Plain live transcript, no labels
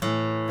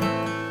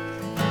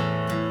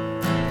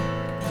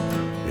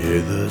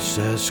Hear the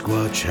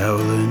Sasquatch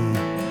howling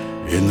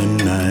in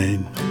the night.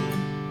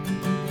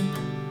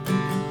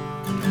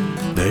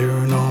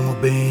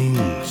 Paranormal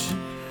beings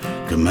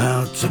come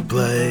out to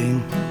play.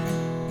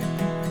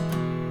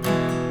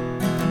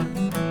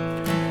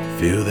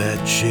 Feel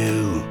that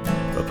chill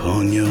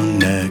upon your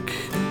neck.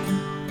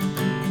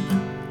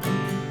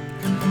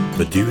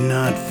 But do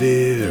not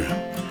fear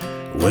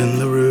when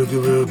the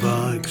Rougarou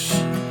barks,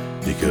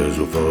 because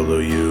we'll follow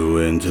you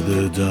into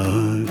the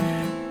dark.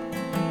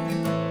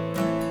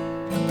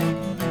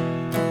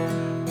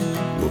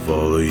 We'll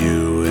follow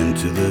you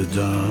into the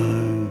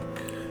dark.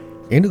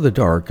 Into the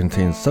Dark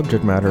contains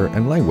subject matter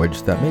and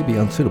language that may be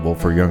unsuitable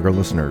for younger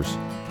listeners.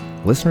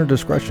 Listener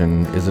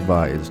discretion is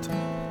advised.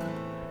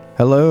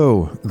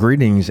 Hello,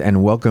 greetings,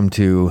 and welcome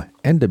to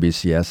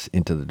NWCS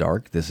Into the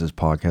Dark. This is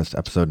podcast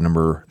episode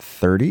number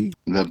 30.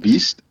 The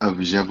Beast of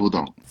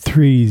Gévaudan.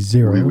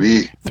 30.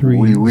 Oui.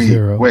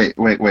 30.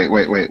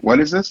 Wait. What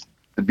is this?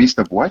 The Beast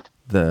of what?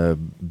 The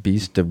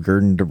Beast of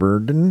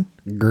Gurden-de-Burden?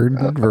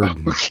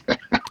 Gurden-de-Burden. Okay.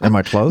 Am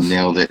I close?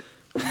 Nailed it.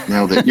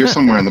 You're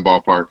somewhere in the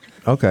ballpark.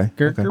 Okay.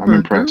 I'm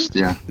impressed,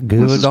 yeah.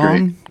 This is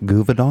great.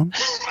 Guvadon.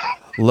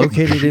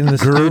 Located in the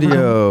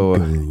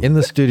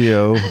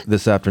studio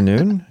this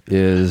afternoon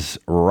is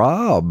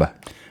Rob.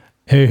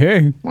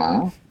 Hey.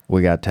 Wow.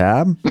 We got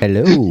Tab.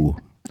 Hello.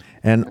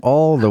 And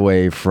all the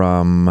way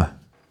from...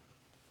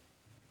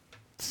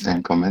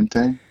 San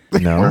Clemente?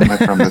 No. Where am I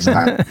from this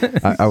time?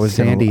 I was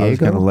San going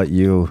Diego? to let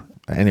you...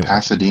 Anyway.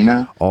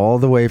 Pasadena? All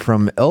the way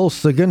from El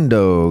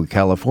Segundo,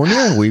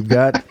 California, we've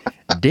got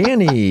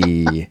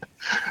Danny.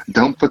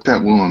 Don't put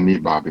that wool on me,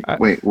 Bobby.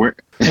 Wait, where?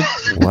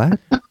 What?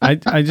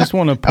 I just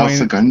want to El point.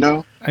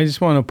 Segundo? I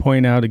just want to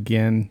point out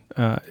again,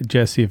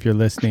 Jesse, if you're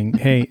listening.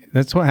 Hey,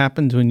 that's what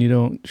happens when you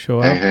don't show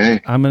up.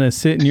 Hey. I'm gonna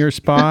sit in your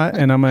spot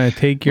and I'm gonna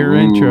take your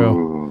intro.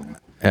 Ooh.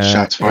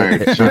 Shots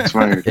fired. Shots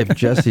fired. If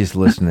Jesse's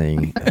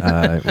listening,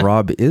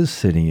 Rob is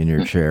sitting in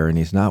your chair and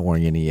he's not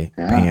wearing any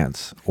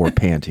pants or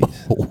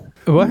panties.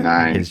 What?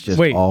 Nice. It's just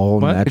Wait, all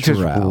what? It's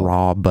just natural.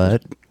 raw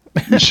butt.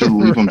 You should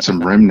leave them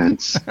some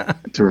remnants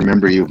to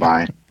remember you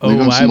by. Leave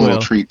them I some little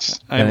will. treats.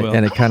 I will.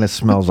 And it kind of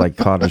smells like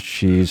cottage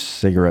cheese,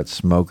 cigarette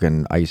smoke,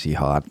 and icy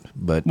hot.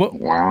 But What?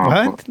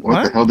 Wow. What?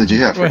 What the hell did you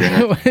have for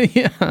dinner?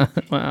 Yeah.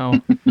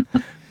 Wow.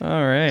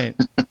 All right.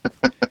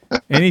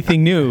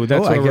 Anything new?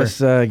 That's I what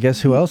we're. guess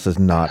who else is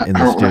not in the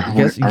Are-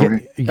 studio? are-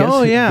 Guess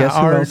Oh, yeah, Guess who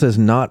our- else is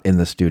not in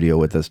the studio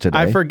with us today?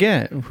 I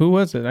forget. Who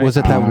was it? Was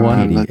it that Petey.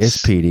 one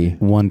It's Petey.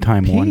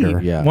 one-time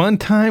wonder? Yeah. One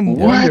time What?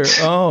 wonder.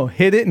 Oh,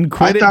 hit it and I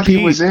quit it. thought Pete.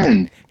 he was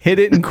in. Hit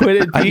it and quit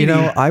it. Pete.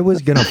 I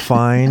was going to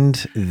find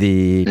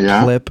the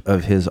Yeah? clip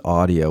of his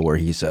audio where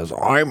he says,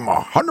 I'm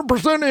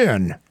 100%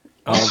 in.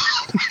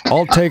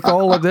 I'll take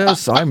all of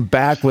this. I'm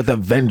back with a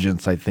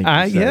vengeance, I think he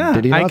said. Yeah,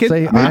 Did he I not could-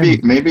 say,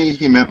 Maybe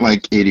he meant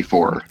like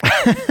 84.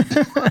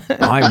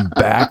 I'm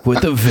back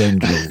with a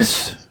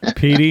vengeance.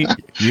 Petey,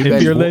 You if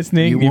guys you're won't-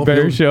 listening, you you won't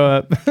better be- show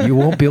up. You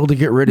won't be able to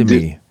get rid of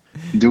me.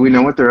 Do we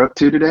know what they're up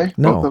to today?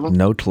 Both of No, them?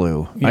 no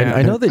clue. Yeah.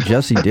 I know that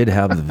Jesse did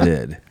have the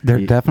vid.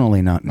 They're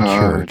definitely not in Oh,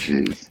 church.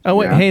 jeez. Oh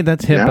wait, Yeah. hey,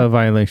 that's HIPAA Yeah.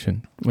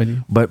 violation. Would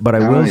you? But I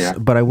Oh, will yeah.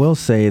 but I will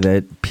say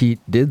that Pete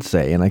did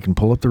say, and I can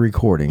pull up the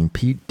recording.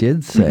 Pete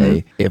did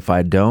say, if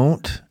I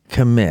don't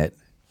commit,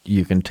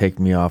 you can take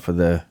me off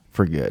of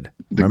for good.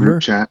 The Remember?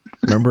 group chat.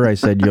 Remember I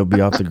said you'll be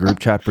off the group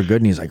chat for good,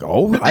 and he's like,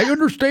 "Oh, I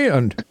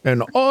understand,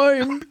 and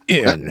I'm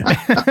in.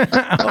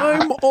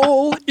 I'm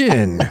all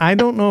in." I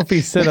don't know if he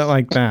said it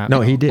like that.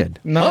 No, he did.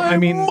 No, I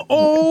mean, I'm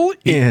all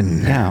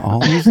in. Yeah,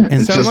 all sound like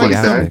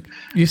enthusiastic.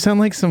 you sound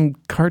like some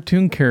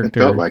cartoon character.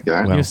 felt like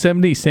that. Well,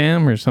 Yosemite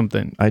Sam or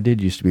something. I did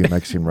used to be a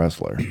Mexican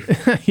wrestler.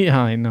 Yeah,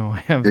 I know. I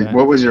have that.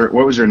 What was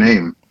your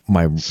name?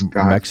 My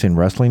Scott. Mexican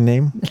wrestling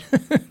name,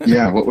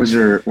 Yeah, what was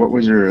your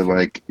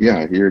like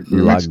your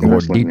La Mexican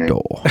wrestling name?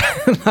 Gordito.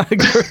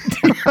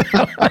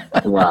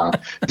 Wow.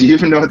 Do you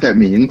even know what that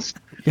means?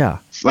 Yeah.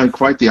 It's like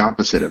quite the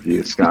opposite of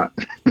you, Scott.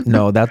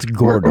 No, that's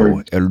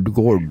Gordo. El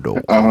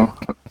Gordo. Oh,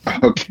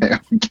 okay.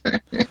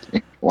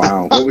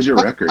 Wow. What was your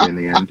record in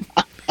the end?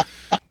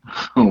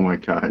 Oh my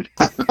God.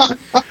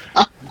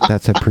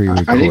 That's a I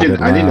pre-recorded need to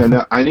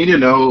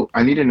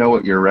laugh. know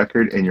what your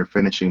record and your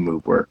finishing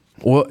move were.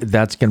 Well,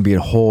 that's going to be a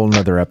whole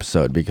nother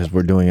episode because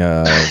we're doing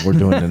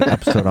an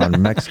episode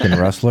on Mexican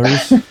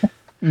wrestlers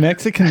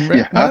Mexican.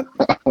 Yeah.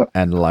 What?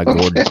 and La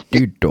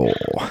Gordito.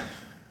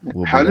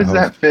 will be How the does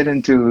that host. fit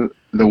into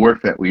the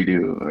work that we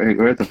do?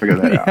 We have to figure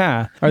that out.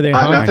 Yeah. Are they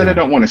Not hungry? that I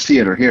don't want to see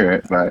it or hear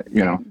it, but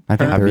you know. I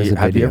think Have there is you, a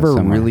have you video ever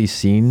somewhere. really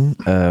seen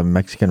a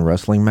Mexican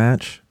wrestling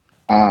match?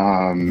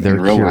 They're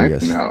in real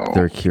curious. life, no.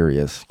 They're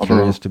curious. Although,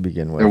 Curious to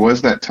begin with. There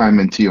was that time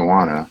in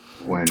Tijuana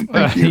when,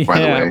 thank you, by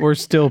the yeah, way. we're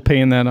still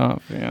paying that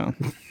off. Yeah.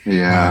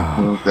 Yeah,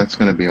 well, that's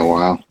going to be a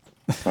while.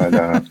 But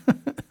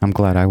I'm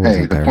glad I hey,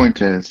 wasn't the there.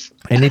 point is,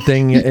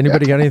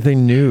 Anybody got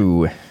anything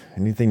new?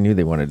 Anything new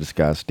they want to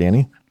discuss?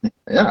 Danny?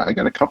 Yeah, I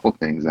got a couple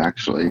things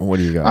actually. What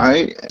do you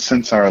got?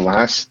 Since our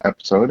last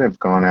episode, have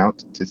gone out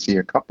to see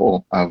a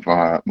couple of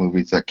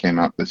movies that came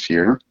out this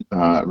year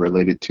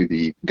related to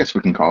the, I guess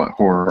we can call it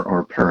horror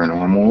or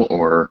paranormal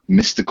or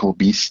mystical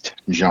beast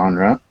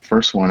genre.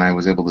 First one, I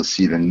was able to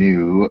see the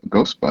new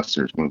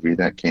Ghostbusters movie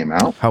that came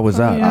out. How was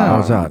that? yeah. How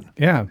was that?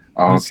 Yeah.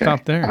 Okay. Let's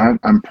stop there.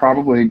 I'm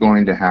probably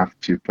going to have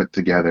to put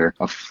together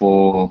a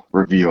full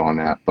review on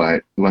that,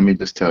 but let me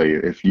just tell you,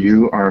 if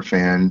you are a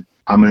fan,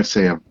 I'm going to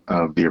say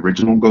of the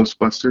original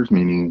Ghostbusters,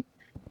 meaning,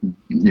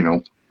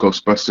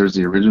 Ghostbusters,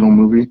 the original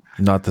movie.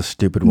 Not the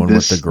stupid one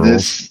with the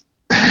girls.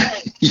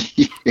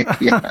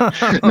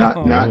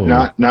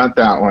 Yeah, not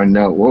that one.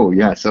 No, whoa,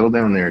 yeah, settle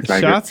down there,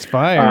 Tiger. Shots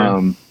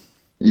fired.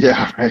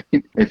 Yeah, right.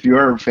 If you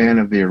are a fan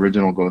of the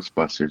original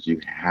Ghostbusters, you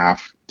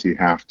have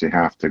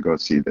to go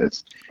see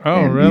this. Oh,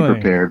 and really? Be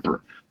prepared.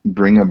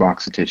 Bring a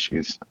box of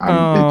tissues.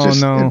 Oh, It's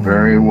just no. a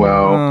very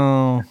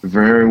well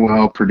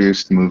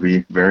produced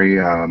movie. Very,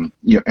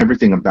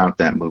 everything about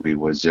that movie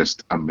was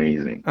just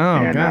amazing. Oh,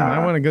 And, God.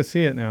 I want to go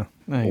see it now.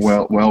 Nice.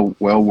 well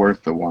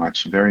worth the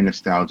watch. Very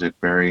nostalgic.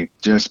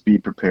 Just be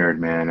prepared,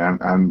 man.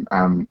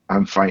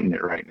 I'm fighting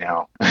it right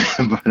now,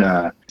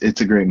 but it's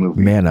a great movie.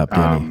 Man up,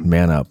 Danny.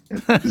 Man up.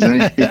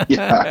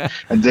 Yeah.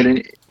 And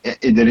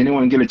did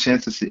anyone get a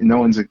chance to see? No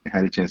one's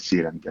had a chance to see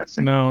it, I'm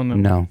guessing. No.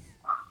 No.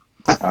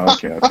 Oh,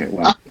 okay.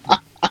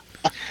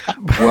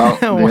 Well,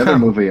 the other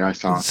movie I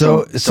saw.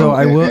 So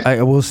I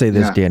will say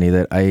this, yeah. Danny,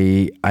 that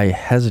I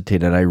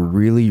hesitated. I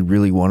really,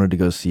 really wanted to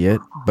go see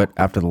it, but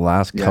after the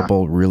last Yeah.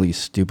 couple really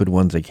stupid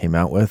ones they came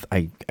out with,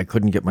 I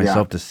couldn't get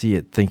myself to see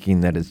it,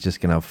 thinking that it's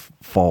just gonna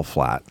fall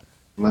flat.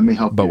 Let me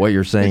help But you. what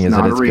you're saying it's is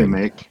that not it's a good.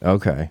 remake.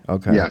 Okay.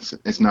 Yes,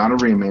 it's not a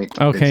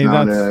remake. Okay, it's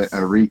not that's-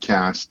 a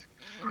recast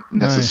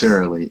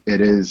necessarily.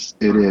 It is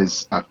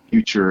a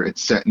future.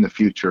 It's set in the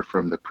future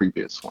from the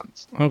previous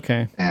ones.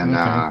 Okay. And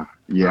okay.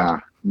 yeah,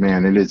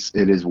 man, it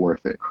is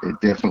worth it. It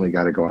definitely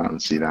got to go out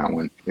and see that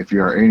one if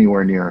you are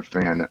anywhere near a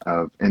fan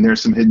of. And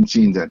there's some hidden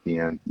scenes at the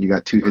end. You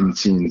got 2 hidden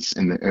scenes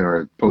in the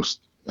or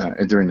post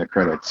during the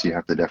credits. You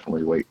have to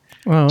definitely wait.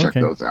 Oh, Check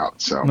okay. those out.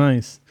 So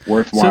Nice.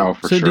 worthwhile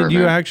for so sure. did you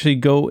man. actually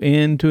go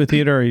into a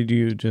theater, or do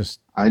you just?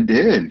 I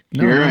did.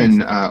 No, Here nice. in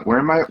where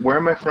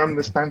am I from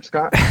this time,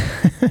 Scott?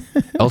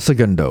 El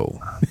Segundo.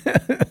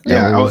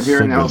 Yeah, El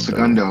here in El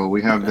Segundo. Segundo,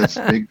 we have this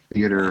big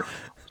theater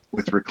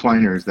with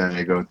recliners that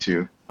I go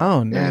to,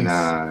 Oh,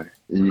 nice.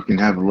 and you can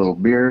have a little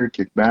beer,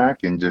 kick back,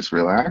 and just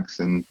relax.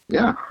 And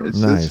yeah, it's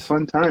Nice. a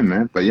fun time,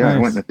 man. But yeah, I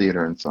Nice. went in the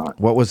theater and saw it.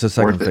 What was the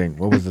second Worth it. thing?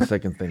 What was the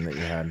second thing that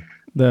you had?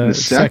 The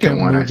second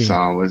one movie. I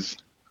saw was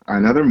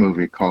another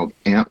movie called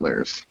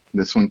Antlers.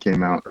 This one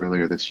came out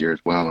earlier this year as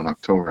well, in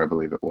October, I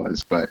believe it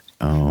was. But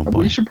Oh, we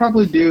boy. should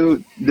probably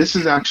do. This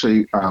is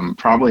actually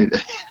probably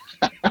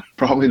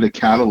probably the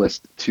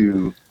catalyst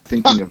to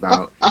thinking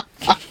about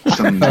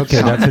some. Okay,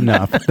 some- that's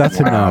enough. That's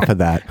Wow. enough of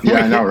that.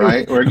 Yeah, I know,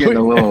 right? We're getting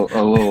a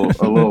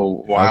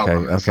little wild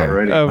on this Okay.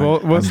 already.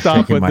 We'll I'm stop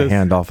taking with my this.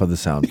 hand off of the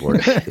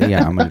soundboard.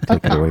 Yeah, I'm going to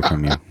take it away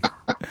from you.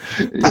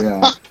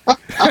 Yeah.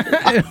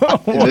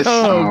 Whoa, This-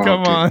 oh,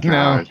 come good on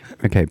now. God.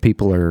 Okay,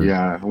 people are.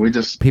 Yeah, we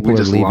just People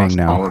are leaving lost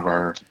now. all of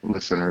our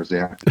listeners.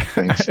 Yeah,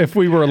 thanks. If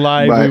we were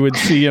live, we But- would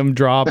see him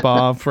drop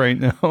off right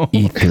now.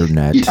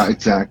 Ethernet. Yeah,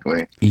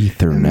 exactly. And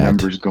Ethernet.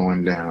 numbers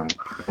going down.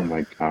 Oh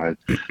my God.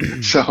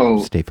 So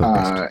Stay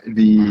focused.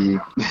 the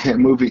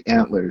movie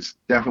Antlers,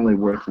 definitely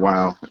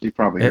worthwhile. You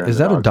probably hear Is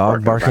that a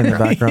dog barking in the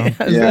background?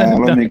 Yeah,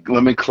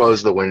 let me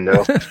close the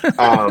window.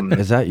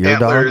 Is that your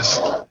Antlers,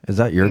 dog? Is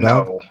that your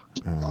dog?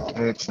 No.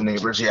 It's the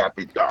neighbor's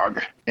yappy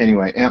dog.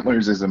 Anyway,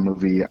 Antlers is a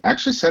movie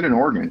actually set in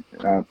Oregon.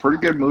 Pretty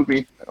good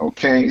movie.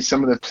 Okay,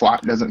 some of the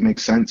plot doesn't make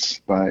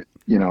sense, but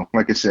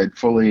like I said,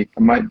 it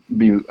might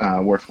be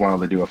worthwhile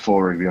to do a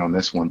full review on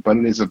this one. But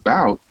it is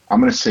about, I'm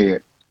going to say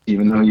it,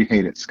 even though you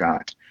hate it,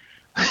 Scott.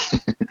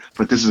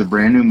 But this is a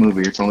brand new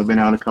movie. It's only been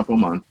out a couple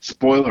months.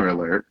 Spoiler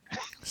alert.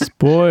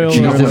 Spoiler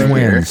Jesus alert.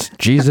 wins.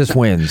 Jesus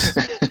wins.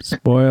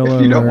 Spoiler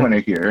If you don't alert. want to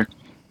hear,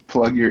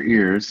 plug your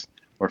ears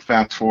or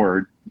fast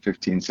forward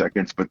 15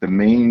 seconds. But the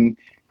main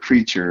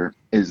creature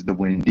is the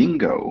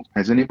Wendigo.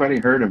 Has anybody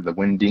heard of the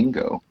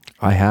Wendigo?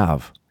 I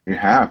have. You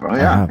have? Oh,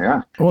 yeah, have.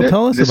 yeah. Well,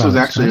 tell us This about was it,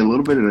 actually Scott. a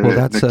little bit of Well,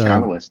 that's the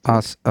catalyst.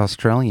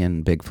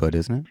 Australian Bigfoot,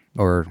 isn't it?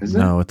 Or Is it?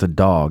 No, it's a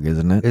dog,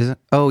 isn't it? is it?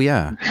 Oh,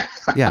 yeah.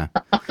 Yeah.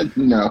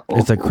 No.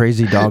 It's a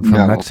crazy dog from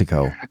No.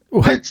 Mexico.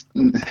 It's,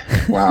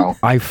 wow.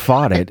 I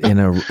fought it in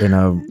a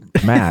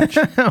match.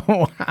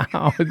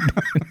 Wow.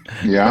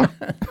 Yeah?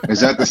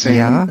 Is that the same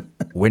Yeah.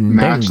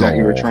 match that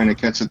you were Wendigo. trying to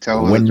catch the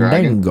tail of the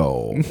dragon?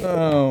 Wendigo.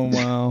 Oh,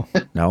 wow.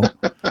 No,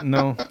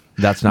 No.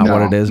 that's not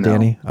what it is, No.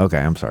 Danny. Okay,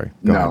 I'm sorry.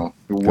 Go ahead. No,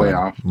 Go way ahead.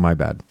 off. My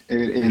bad.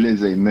 It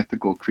is a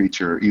mythical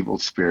creature, evil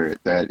spirit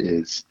that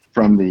is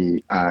from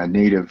the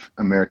Native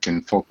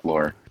American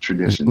folklore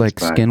traditions. Like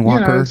But,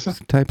 Skinwalker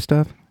it's- type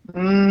stuff?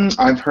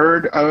 I've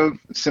heard of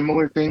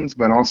similar things,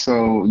 but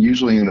also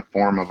usually in the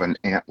form of an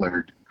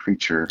antlered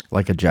creature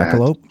Like a that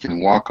jackalope?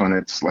 can walk on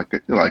its like a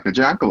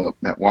jackalope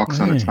that walks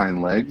on its Hey.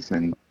 hind legs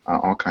and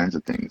all kinds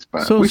of things.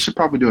 But So we s- should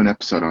probably do an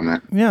episode on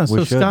that. Yeah, so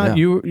We should, Scott,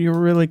 yeah. you were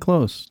really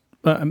close.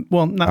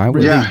 Well, not I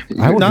was- really. Yeah,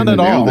 I was Not in at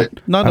the- all. nailed it.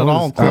 Not at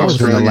all. I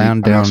was in the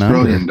land An down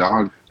Australian under.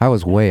 dog. I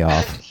was way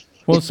off.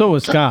 Well, so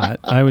was Scott.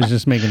 I was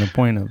just making a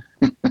point of.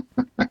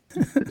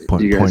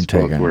 Point, You guys point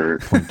both taken. were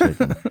Point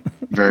taken.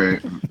 very.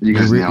 You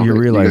guys nailed You it.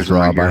 realize, guys are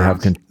my Rob, heroes.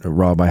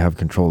 I have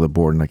control of the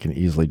board, and I can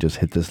easily just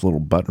hit this little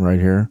button right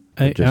here.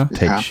 It just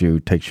Yeah.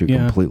 takes you Yeah.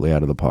 completely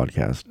out of the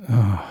podcast.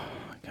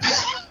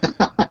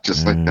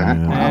 Just like that.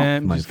 Wow.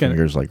 I'm My just gonna-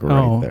 fingers like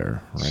right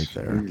there.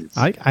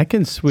 I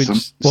can switch.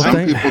 Some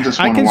thank- people just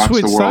I want to can watch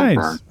switch the world sides.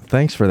 burn.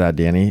 Thanks for that,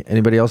 Danny.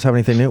 Anybody else have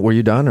anything new? Were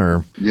you done,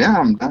 or Yeah,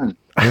 I'm done.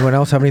 anyone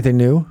else have anything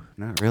new?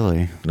 Not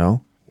really.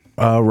 No.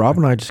 Rob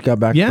and I just got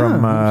back Yeah,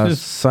 from it was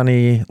just-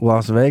 sunny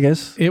Las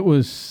Vegas. It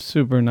was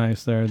super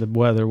nice there. The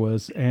weather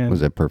was, and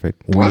Was it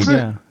perfect? Was it?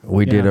 yeah,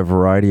 We did yeah. a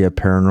variety of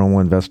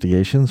paranormal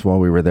investigations while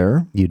we were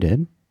there. You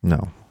did?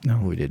 No, No.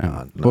 we did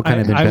not. No. What kind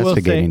of I will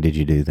investigating say- did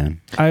you do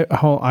then?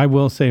 I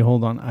will say,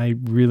 hold on. I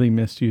really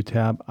missed you,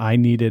 Tab. I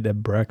needed a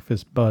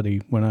breakfast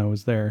buddy when I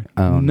was there.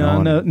 Oh,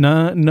 none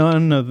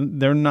no. of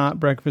they're not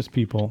breakfast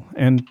people.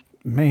 And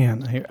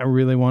man, I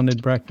really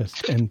wanted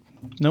breakfast. And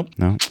nope,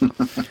 No.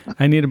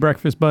 I need a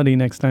breakfast buddy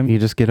next time. You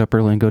just get up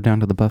early and go down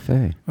to the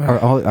buffet.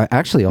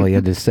 Actually, all he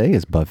had to say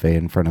is buffet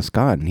in front of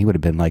Scott, and he would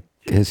have been like,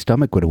 his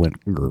stomach would have went.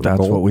 That's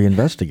what we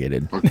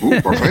investigated.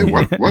 Ooh, buffet?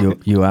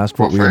 What? You asked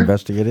what we Buffet?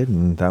 investigated,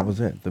 and that was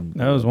it.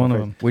 That was one of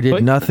them. We did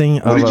But nothing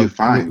What of did you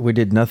find? we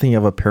did nothing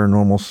of a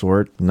paranormal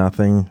sort.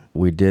 Nothing.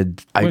 We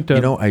did. Went to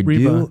I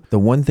Reba. do. The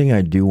one thing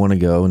I do want to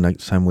go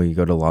next time we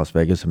go to Las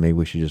Vegas, and maybe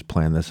we should just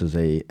plan this as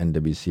a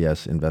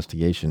NWCS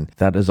investigation.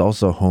 That is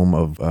also home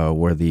of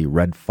where the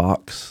Red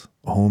Fox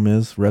home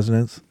is,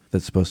 residence.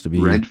 That's supposed to be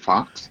Red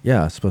Fox?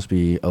 Yeah, it's supposed to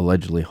be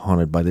allegedly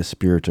haunted by the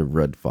spirit of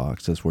Red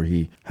Fox. That's where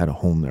he had a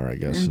home there, I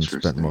guess, and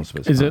spent Interesting. most of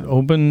his Is time. it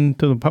open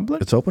to the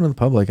public? It's open to the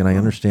public, and I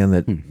understand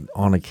that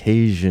on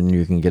occasion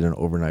you can get an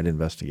overnight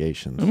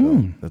investigation.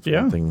 So that's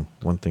yeah.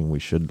 one thing we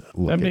should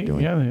look That'd at be,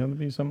 doing. yeah, that'd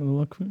be something to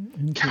look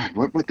into. God,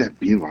 what would that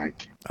be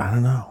like? I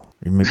don't know.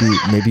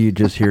 Maybe you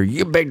just hear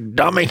you big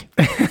dummy.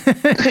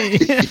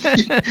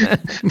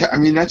 I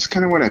mean, that's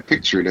kind of what I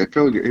pictured. I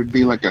feel like it'd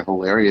be like a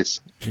hilarious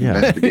Yeah.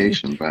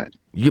 investigation, but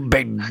You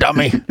big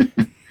dummy.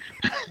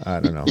 I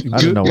don't know.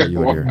 I don't know what you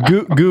would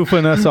hear.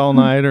 Goofing us all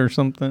night or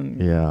something.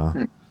 Yeah.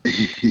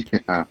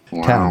 yeah,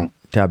 wow.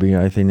 Tab, you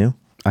got anything new?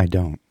 I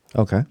don't.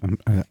 Okay.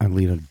 I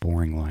lead a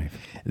boring life.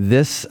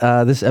 This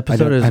I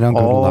episode is don't go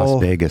to all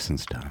Las Vegas and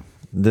stuff.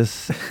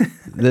 this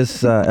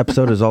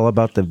episode is all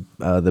about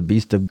the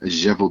beast of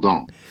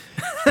Gévaudan.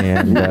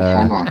 and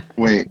Hold on,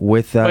 wait.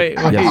 with that Wait,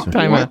 yes, sir.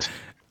 time out. What?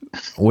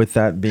 With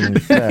that being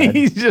said,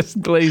 He's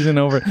just glazing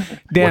over.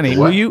 Danny,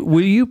 What?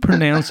 will you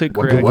pronounce it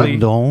correctly?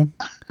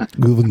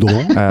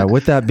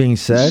 with that being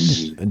said,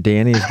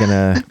 Danny's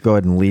gonna go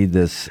ahead and lead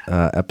this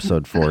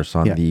episode for us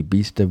on Yeah. the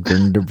Beast of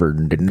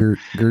Grindelwald.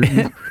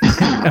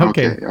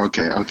 Okay.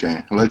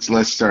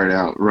 Let's start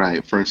out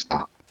right. First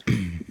off,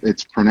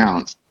 it's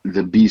pronounced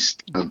the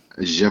Beast of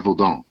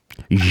Gévaudan.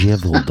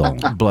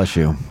 Gévaudan. Bless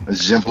you.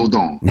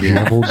 Gévaudan.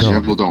 Yeah,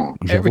 Gévaudan. Gévaudan.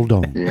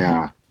 Gévaudan.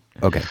 Yeah.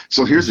 Okay.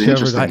 So here's the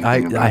interesting thing I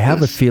about have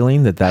a this.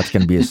 feeling that's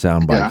going to be a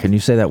soundbite. Yeah. Can you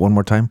say that one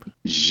more time?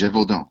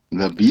 Gévaudan.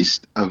 The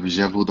Beast of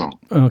Gévaudan.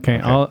 Okay,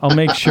 I'll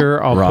make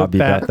sure I'll Rob, put you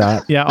that. got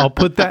that? Yeah, I'll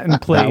put that in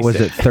place. That was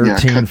at Yeah,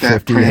 cut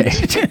that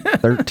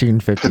 13:58. Put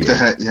 13:58.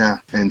 that, yeah,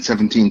 in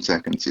 17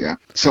 seconds, yeah.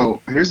 So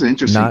here's the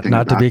interesting thing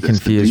Not to about be this.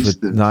 confused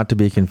with The Beast not to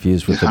be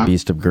confused with the Yeah.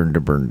 Beast of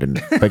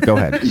Grindelwald. But go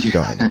ahead. Go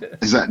ahead.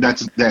 of- Is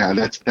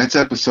that's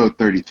episode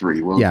 33.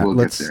 Yeah, We'll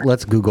get there.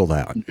 let's Google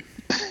that.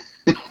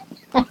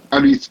 How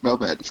do you spell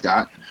that,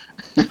 Scott?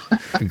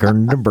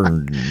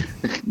 Grindelwald.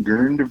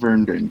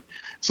 Gurndvernden.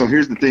 So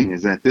here's the thing,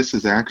 is that this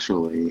is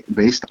actually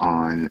based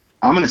on,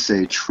 I'm going to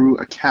say, true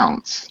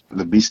accounts,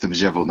 the Beast of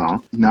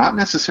Gévaudan. Not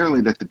necessarily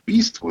that the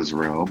beast was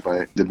real,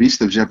 but the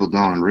Beast of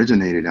Gévaudan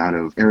originated out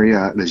of the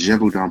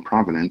Gévaudan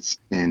province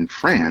in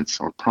France,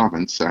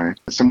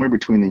 somewhere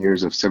between the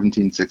years of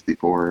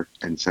 1764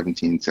 and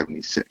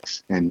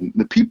 1776. And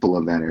the people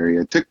of that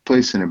area took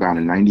place in about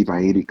a 90 by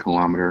 80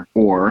 kilometer,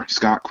 or,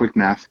 Scott, quick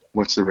math,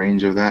 what's the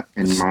range of that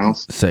in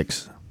miles?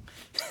 6.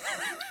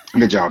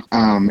 Good job.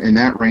 In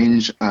that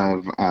range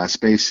of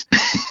space,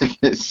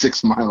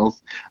 6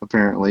 miles,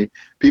 apparently,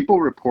 people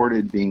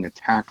reported being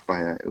attacked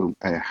by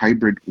a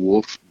hybrid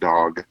wolf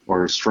dog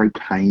or a striped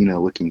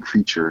hyena-looking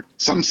creature.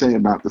 Some say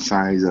about the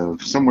size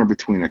of somewhere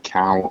between a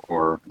cow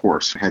or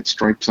horse. It had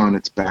stripes on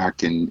its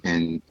back,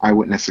 and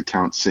eyewitness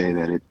accounts say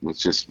that it was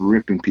just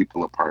ripping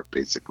people apart,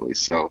 basically.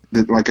 So,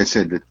 like I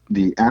said,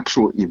 the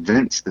actual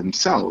events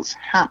themselves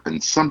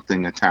happened.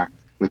 Something attacked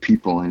the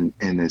people in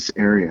this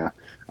area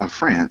of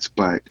France,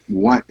 but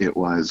what it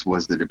was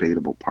the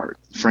debatable part.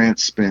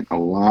 France spent a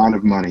lot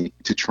of money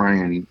to try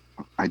and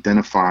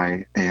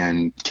identify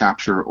and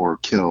capture or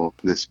kill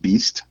this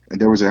beast.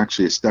 There was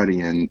actually a study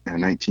in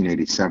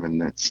 1987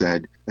 that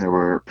said there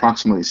were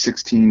approximately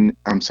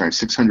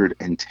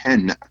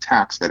 610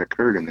 attacks that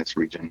occurred in this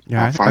region.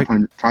 Yeah,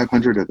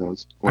 500 of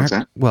those. What's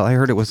that? Well, I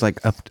heard it was like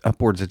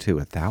upwards of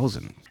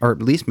 1,000, or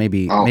at least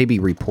maybe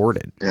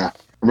reported. Yeah.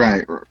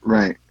 Right.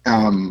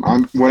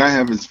 What I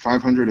have is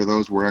 500 of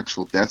those were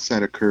actual deaths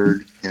that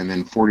occurred, and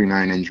then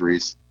 49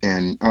 injuries.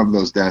 And of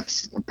those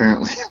deaths,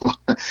 apparently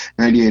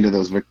 98 of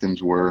those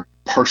victims were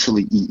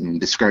partially eaten,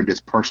 described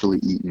as partially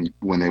eaten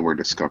when they were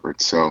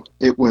discovered. So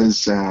it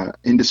was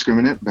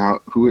indiscriminate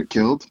about who it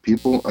killed,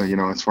 people,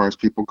 as far as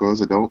people goes,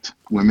 adult,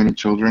 women, and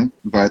children.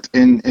 But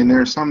and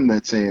there are some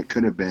that say it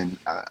could have been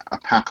a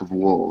pack of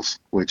wolves,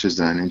 which is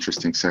an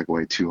interesting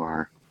segue to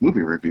our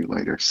movie review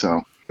later.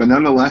 So, but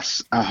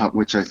nonetheless,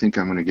 which I think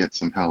I'm going to get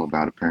some hell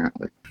about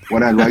apparently.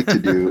 What I'd like to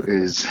do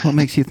is What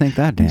makes you think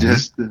that, Danny?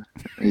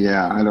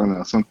 I don't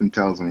know. Something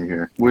tells me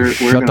here. We're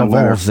Shut going the to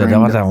let our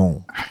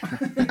walls, friend.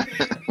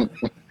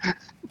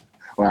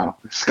 Wow,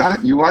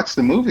 Scott, you watched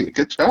the movie.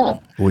 Good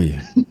job. Oui.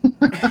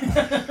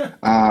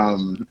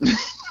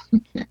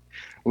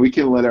 We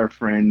can let our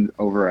friend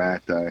over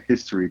at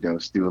History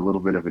Dose do a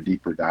little bit of a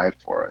deeper dive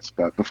for us.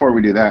 But before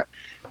we do that,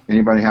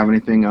 anybody have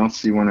anything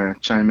else you want to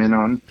chime in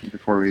on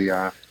before we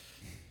a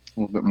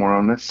little bit more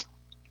on this?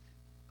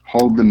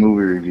 Hold the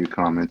movie review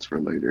comments for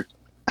later.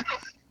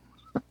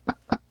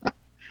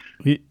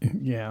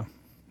 Yeah.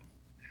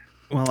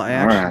 Well,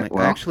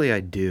 I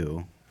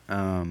do.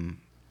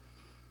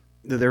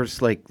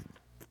 There's like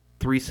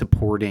 3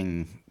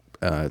 supporting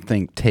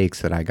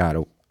takes that I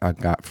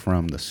got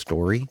from the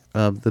story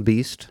of the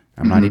Beast.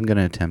 I'm not even going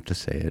to attempt to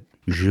say it.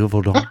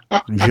 Gévaudan.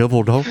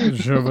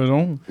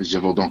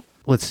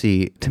 Let's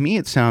see. To me,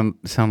 it sound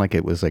like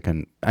it was like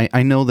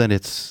I know that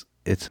it's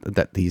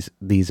that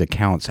these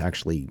accounts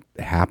actually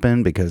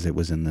happened because it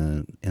was in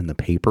the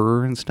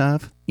paper and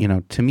stuff.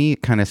 To me,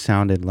 it kind of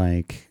sounded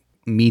like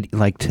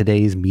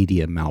today's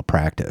media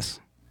malpractice.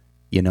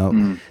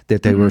 That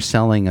they were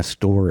selling a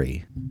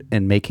story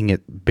and making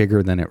it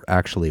bigger than it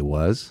actually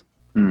was.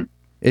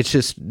 It's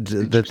just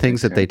the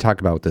things that they talked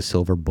about with the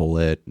silver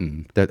bullet,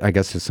 and that I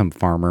guess is some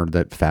farmer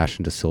that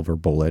fashioned a silver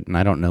bullet, and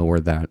I don't know where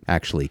that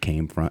actually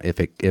came from.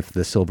 If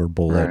the silver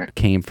bullet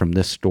came from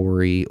this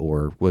story,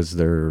 or was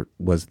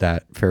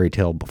that fairy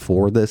tale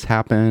before this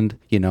happened?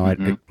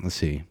 Let's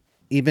see.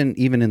 Even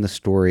in the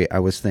story, I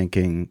was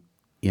thinking,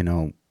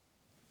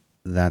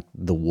 that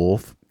the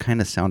wolf kind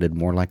of sounded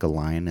more like a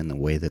lion in the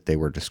way that they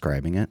were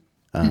describing it,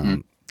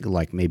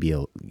 like maybe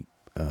a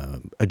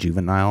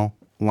juvenile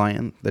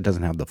lion that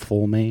doesn't have the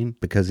full mane,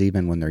 because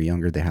even when they're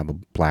younger they have a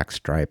black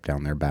stripe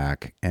down their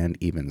back and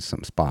even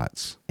some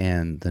spots,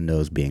 and the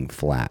nose being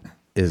flat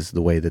is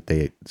the way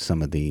that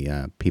some of the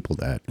people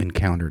that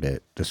encountered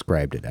it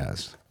described it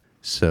as.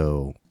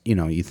 So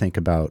you think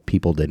about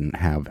people didn't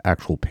have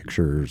actual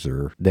pictures,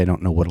 or they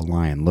don't know what a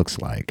lion looks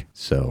like,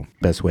 so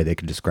best way they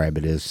could describe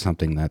it is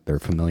something that they're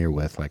familiar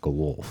with, like a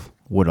wolf.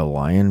 Would a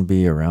lion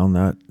be around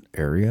that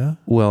area?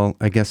 Well,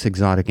 I guess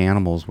exotic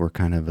animals were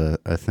kind of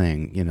a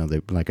thing,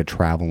 they like a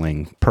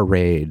traveling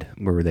parade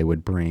where they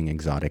would bring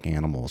exotic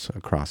animals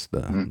across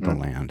the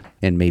land.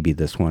 And maybe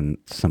this one,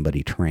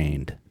 somebody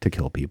trained to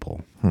kill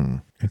people.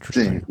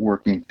 Interesting.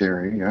 Working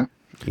theory, yeah.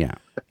 Yeah.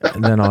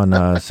 And then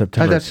on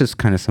September... That's just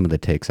kind of some of the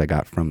takes I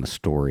got from the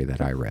story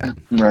that I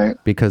read. Right.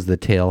 Because the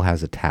tail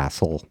has a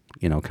tassel,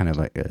 kind of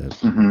like a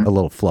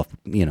little fluff,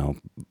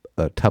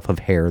 a tuft of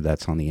hair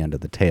that's on the end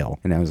of the tail.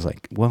 And I was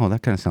like, well,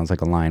 that kind of sounds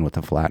like a lion with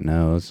a flat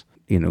nose.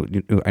 I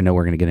know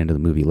we're going to get into the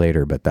movie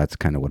later, but that's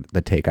kind of what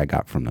the take I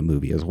got from the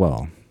movie as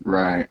well.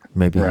 Right.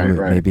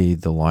 Maybe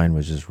the lion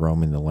was just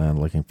roaming the land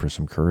looking for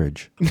some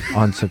courage.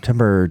 On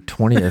September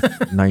 20th,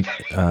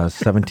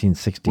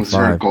 1765... Was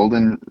there a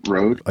golden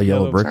road? A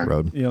yellow brick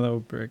road. Yellow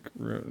brick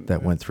road.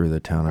 That went through the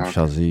town of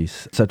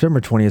Chazis. September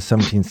 20th,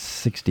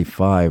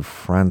 1765,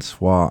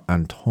 Francois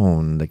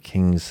Anton, the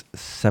king's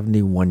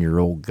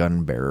 71-year-old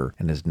gun bearer,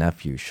 and his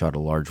nephew shot a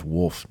large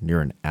wolf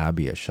near an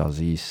abbey at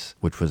Chazis,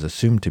 which was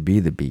assumed to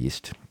be the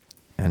Beast.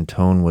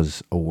 Anton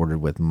was awarded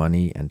with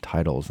money and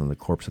titles, and the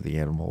corpse of the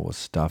animal was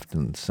stuffed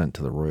and sent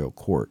to the royal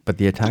court. But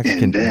the attacks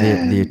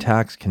the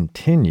attacks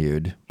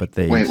continued. But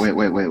they wait.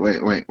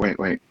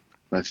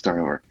 Let's start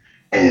over.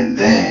 And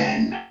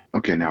then,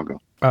 okay, now go.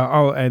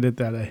 I'll edit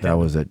that ahead. That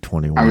was at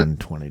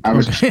 21:22.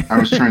 I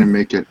was trying to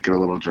make it get a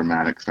little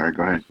dramatic. Sorry,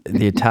 go ahead.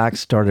 The attack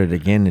started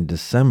again in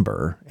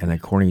December, and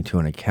according to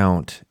an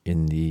account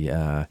in the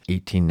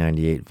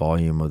 1898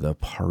 volume of the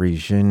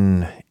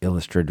Parisian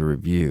Illustrated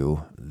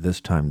Review, this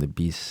time the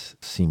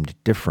beast seemed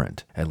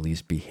different, at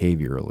least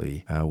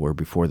behaviorally, where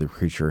before the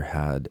creature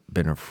had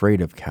been afraid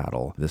of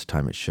cattle. This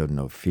time it showed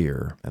no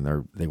fear, and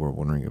they were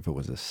wondering if it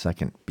was a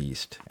second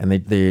beast. And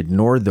they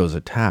ignored those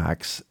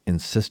attacks,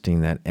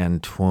 insisting that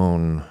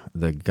Antoine,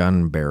 the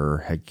gun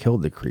bearer, had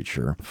killed the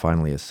creature.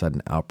 Finally, a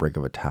sudden outbreak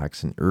of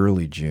attacks in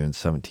early June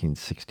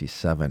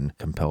 1767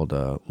 compelled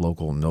a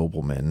local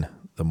nobleman,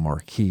 the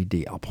Marquis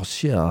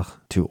d'Alpocier,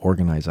 to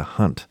organize a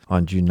hunt.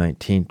 On June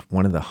 19th,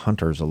 one of the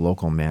hunters, a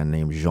local man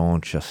named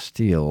Jean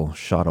Chastel,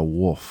 shot a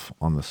wolf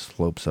on the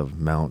slopes of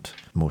Mount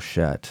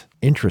Mochette.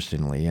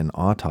 Interestingly, an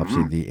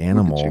autopsy of the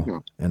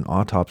animal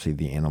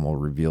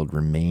revealed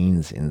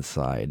remains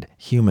inside,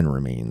 human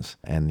remains,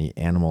 and the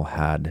animal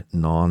had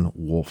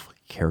non-wolf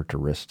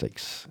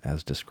characteristics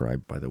as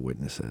described by the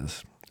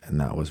witnesses. And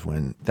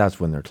that's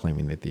when they're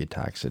claiming that the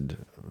attacks had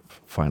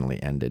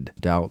finally ended.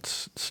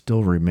 Doubts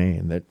still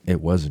remain that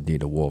it was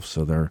indeed a wolf,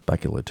 so they're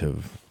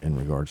speculative in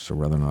regards to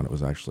whether or not it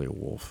was actually a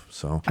wolf.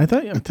 So I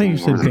thought you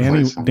said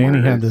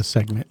Danny had this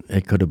segment.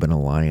 it could have been a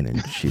lion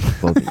in sheep's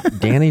clothing.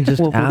 Danny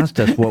just asked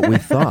us what we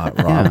thought,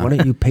 Rob. Yeah. Why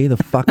don't you pay the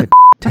fucking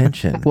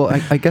attention? Well,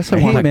 I guess I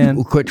Hey, want to.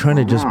 man. Quit trying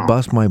to just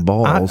bust my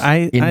balls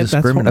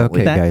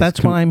indiscriminately. Okay, guys.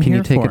 That's what I'm Can here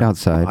you take for. it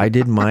outside? I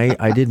did my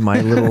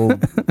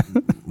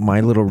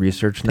little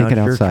research. Now Take it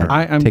it's your outside.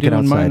 turn. I'm Take it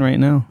doing mine outside. right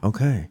now.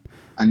 Okay.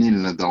 I need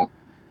an adult.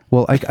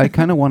 Well, I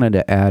kind of wanted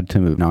to add to.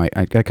 Now,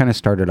 I kind of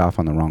started off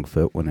on the wrong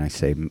foot when I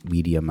say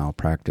media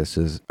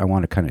malpractices. I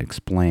want to kind of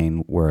explain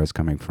where I was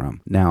coming from.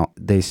 Now,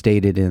 they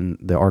stated in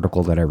the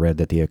article that I read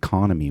that the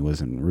economy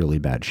was in really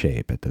bad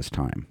shape at this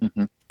time.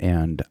 Mm-hmm.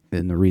 And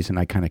the reason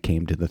I kind of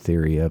came to the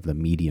theory of the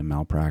media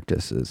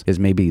malpractices is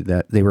maybe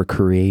that they were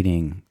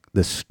creating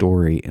the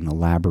story and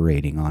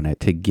elaborating on it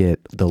to get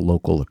the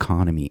local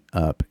economy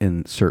up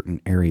in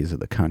certain areas of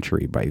the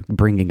country by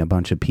bringing a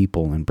bunch of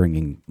people and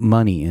bringing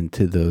money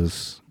into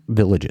those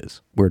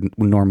villages where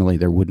normally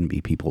there wouldn't be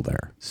people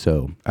there.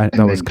 So that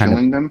And was then kind of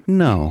killing them?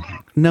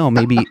 no,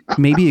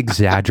 maybe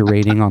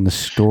exaggerating on the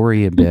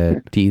story a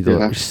bit to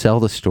either sell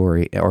the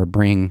story or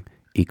bring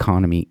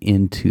economy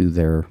into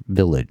their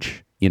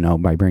village,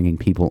 by bringing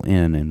people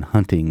in and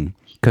hunting.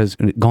 Because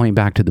going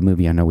back to the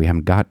movie, I know we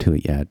haven't got to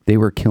it yet, they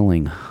were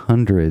killing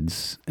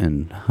hundreds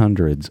and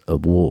hundreds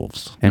of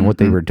wolves. And what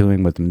they were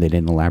doing with them, they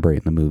didn't elaborate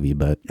in the movie,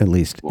 but at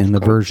least in the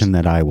version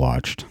that I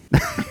watched,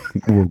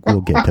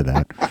 we'll get to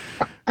that.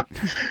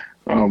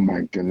 Oh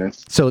my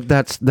goodness. So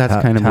that's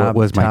kind of what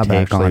was my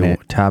take on it.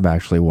 Tab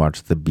actually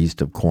watched The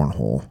Beast of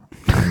Cornhole,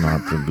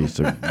 not The Beast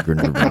of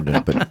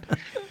Grindelwald, but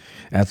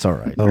that's all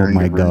right. Oh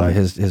my God.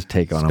 His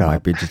take on it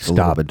might be just a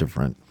little bit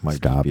different. Might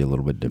Stop. be a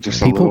little bit different.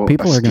 Just a little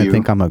People are going to askew.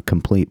 think I'm a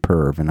complete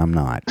perv, and I'm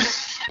not.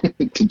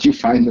 Did you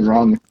find the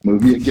wrong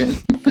movie again?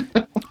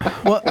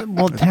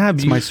 Well, Tab,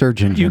 It's my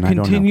search engine. I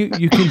don't know.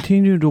 You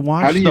continue to How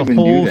watch do you the even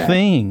do whole that?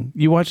 thing.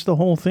 You watch the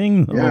whole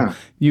thing. Though. Yeah.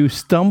 You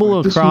stumble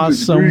Like, this across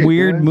movie's some great,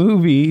 weird man.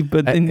 movie,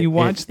 but then you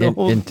watch the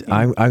whole thing.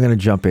 I'm going to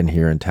jump in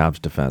here in Tab's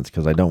defense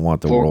because I don't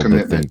want the Full world to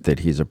commitment. think that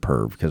he's a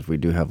perv, because we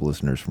do have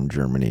listeners from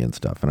Germany and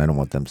stuff, and I don't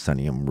want them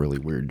sending him really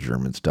weird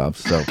German stuff.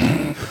 So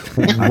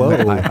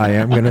I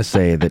am going to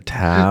say that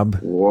Tab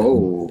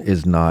Whoa.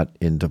 is not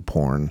into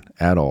porn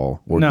at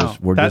all. We're No, that's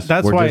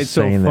we're why just it's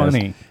so saying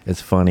funny. This.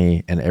 It's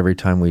funny, and every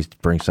time we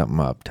bring something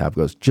up, Tab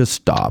goes, "Just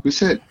stop." Who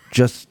said?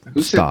 Just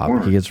Who said stop.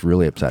 porn? He gets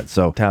really upset.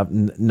 So, Tab,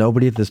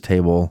 nobody at this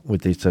table,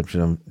 with the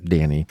exception of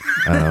Danny,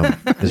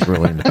 is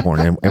really into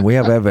porn, and we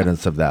have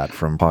evidence of that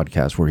from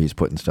podcasts where he's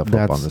putting stuff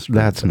up on the screen.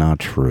 That's not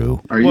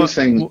true. Are you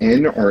saying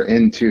in or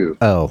into?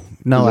 Oh,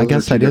 no, Those I are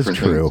guess two that is different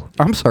true. things.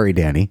 I'm sorry,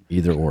 Danny.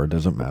 Either or, it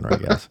doesn't matter, I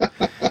guess.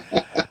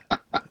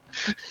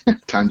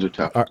 Times are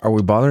tough. Are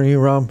we bothering you,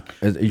 Rob?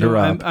 You're No,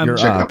 up. I'm- You're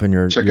Check up, out- and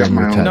you're check you're out in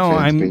my your own- text. No,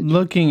 Fans I'm page.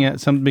 looking at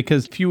something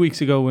because a few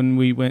weeks ago when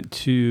we went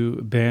to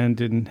band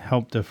and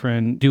helped a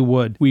friend do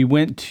wood, we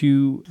went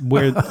to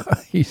where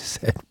He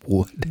said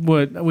wood.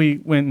 we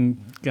went and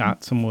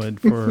got some wood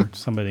for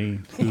somebody.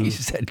 Who, He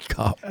said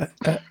cop.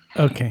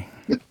 okay.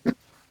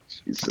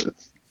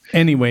 Jesus.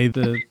 Anyway,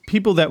 the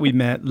people that we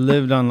met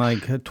lived on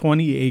like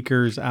 20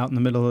 acres out in the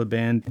middle of the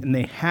band, and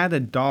they had a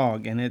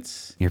dog, and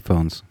it's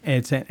Earphones.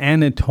 an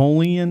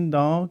Anatolian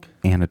dog.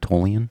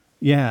 Anatolian.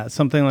 Yeah,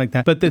 something like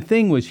that. But the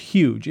thing was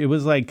huge. It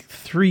was like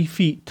 3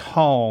 feet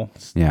tall,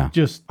 Yeah.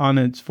 just on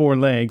its four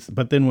legs.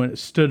 But then when it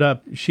stood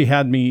up, she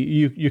had me.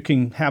 You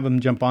can have him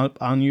jump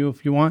on you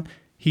if you want.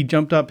 He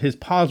jumped up. His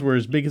paws were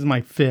as big as my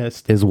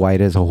fist. As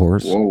white as a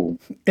horse. Whoa.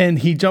 And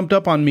he jumped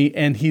up on me,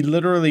 and he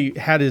literally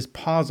had his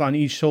paws on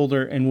each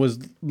shoulder and was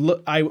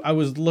I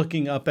was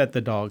looking up at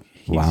the dog.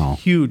 He's Wow.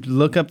 huge.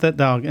 Look up that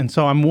dog. And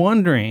so I'm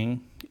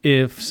wondering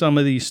if some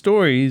of these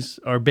stories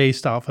are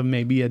based off of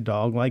maybe a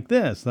dog like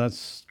this.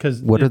 That's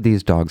because What are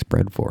these dogs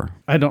bred for?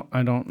 I don't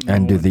know.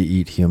 And do they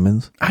eat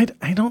humans? I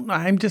don't know.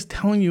 I'm just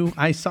telling you.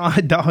 I saw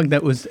a dog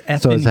that was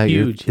effing So is that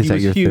huge. your He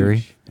was huge.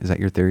 theory? Is that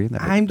your theory?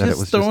 That I'm that it just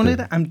was throwing a- it.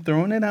 I'm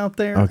throwing it out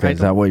there. Okay, I is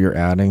that don't- what you're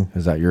adding?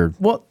 Is that your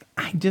Well,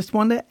 I just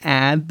want to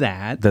add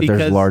that that because,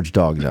 there's large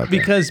dogs out there?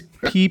 because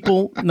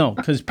people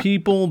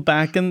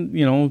back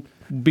in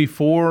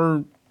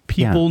before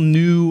people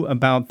knew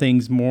about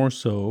things more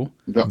so,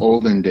 The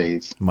olden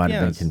days. Might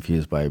have Yes. been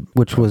confused by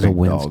Which was a big dog.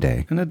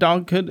 Wednesday. and the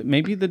dog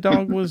maybe the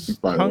dog was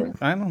By the way.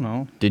 I don't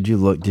know. Did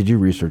you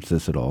research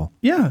this at all?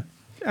 Yeah,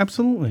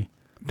 absolutely.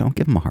 Don't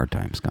give him a hard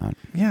time, Scott.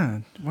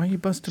 Yeah, why are you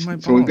busting my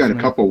balls? So we've got a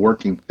man? couple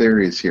working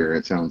theories here,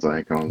 it sounds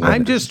like. On that.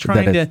 I'm just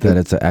trying that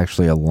it's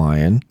actually a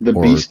lion the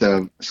or beast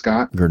of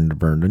Scott.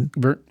 Grindelwald,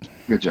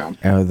 Good job.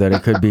 that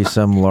it could be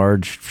some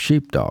large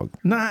sheepdog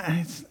Nah,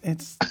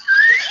 it's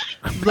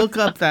look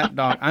up that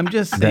dog. I'm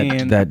just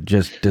saying. that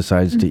just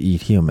decides to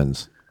eat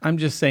humans. I'm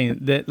just saying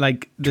that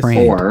like this.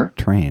 Trained. Or-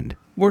 Trained.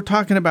 We're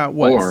talking about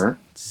what? Or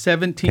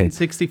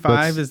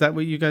 1765? Is that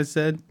what you guys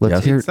said?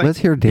 Let's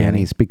hear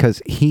Danny's,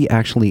 because he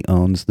actually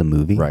owns the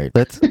movie. Right.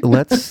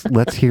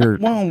 Let's hear.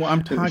 Well,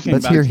 I'm talking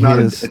Let's about. hear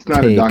it's his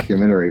not a take.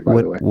 documentary,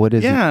 by the way. What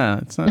is it? Yeah,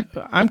 it's not.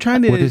 I'm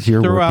trying What to is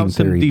your throw working out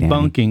some theory, Danny?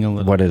 debunking a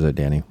little. What is it,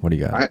 Danny? What do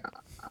you got?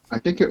 I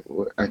think it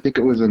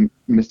was a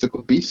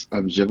mystical beast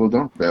of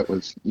Gévaudan that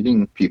was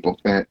eating people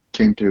that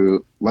came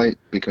to light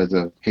because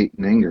of hate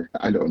and anger.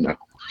 I don't know.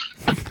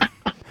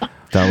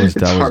 That was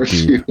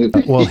harsh. deep.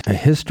 Well, a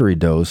history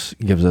dose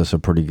gives us a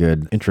pretty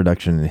good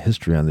introduction in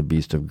history on the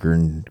beast of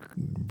Gévaudan.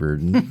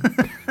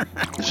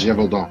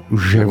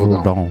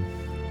 Gévaudan.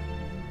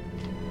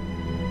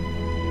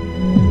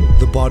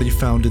 The body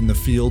found in the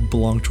field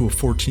belonged to a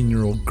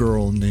 14-year-old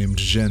girl named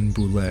Jeanne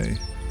Boulet.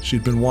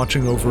 She'd been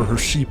watching over her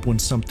sheep when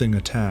something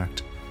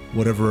attacked.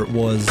 Whatever it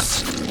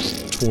was,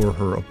 tore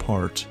her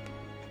apart.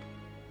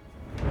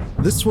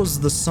 This was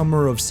the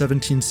summer of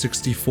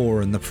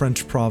 1764 in the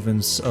French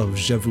province of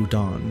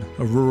Gévaudan,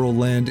 a rural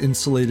land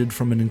insulated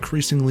from an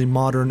increasingly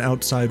modern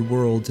outside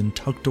world and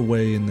tucked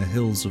away in the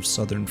hills of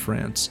southern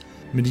France.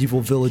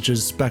 Medieval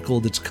villages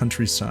speckled its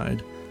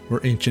countryside,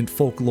 where ancient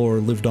folklore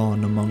lived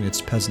on among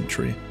its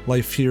peasantry.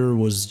 Life here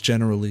was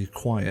generally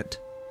quiet.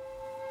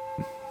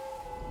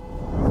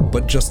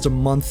 But just a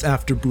month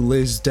after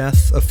Boulet's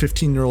death, a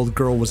 15-year-old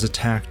girl was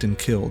attacked and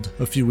killed.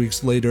 A few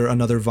weeks later,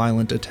 another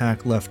violent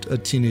attack left a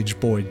teenage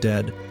boy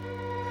dead.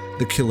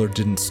 The killer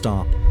didn't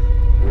stop.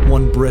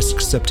 One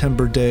brisk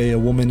September day, a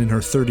woman in her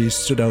 30s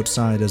stood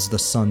outside as the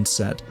sun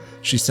set.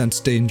 She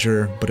sensed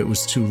danger, but it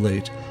was too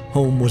late.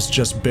 Home was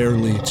just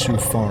barely too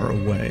far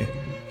away.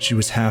 She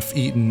was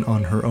half-eaten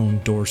on her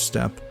own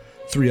doorstep.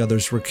 3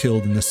 others were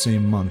killed in the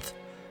same month.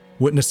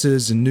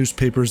 Witnesses and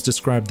newspapers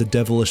described the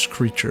devilish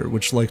creature,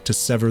 which liked to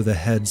sever the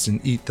heads and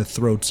eat the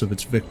throats of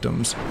its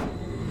victims.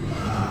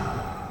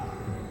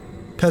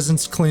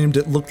 Peasants claimed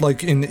it looked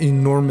like an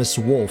enormous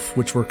wolf,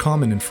 which were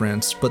common in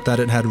France, but that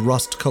it had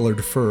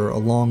rust-colored fur, a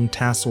long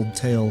tasseled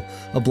tail,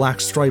 a black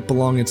stripe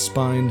along its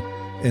spine,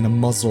 and a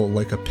muzzle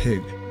like a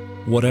pig.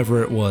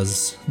 Whatever it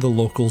was, the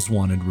locals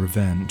wanted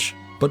revenge.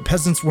 But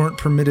peasants weren't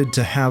permitted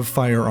to have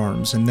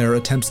firearms, and their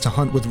attempts to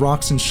hunt with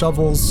rocks and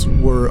shovels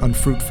were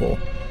unfruitful.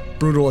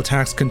 Brutal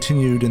attacks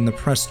continued, and the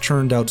press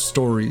churned out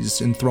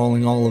stories,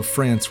 enthralling all of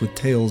France with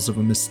tales of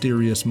a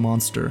mysterious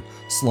monster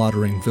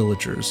slaughtering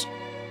villagers.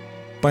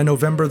 By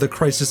November, the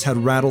crisis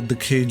had rattled the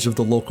cage of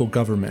the local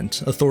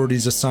government.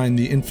 Authorities assigned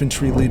the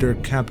infantry leader,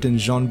 Captain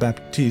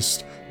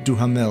Jean-Baptiste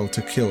Duhamel,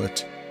 to kill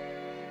it.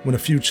 When a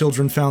few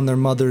children found their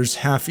mother's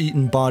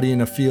half-eaten body in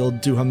a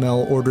field,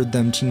 Duhamel ordered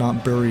them to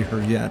not bury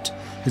her yet.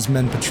 His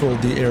men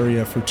patrolled the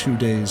area for 2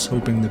 days,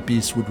 hoping the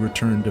beast would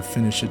return to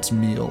finish its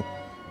meal.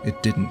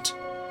 It didn't.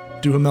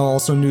 Duhamel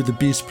also knew the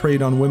beast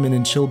preyed on women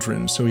and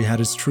children, so he had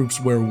his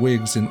troops wear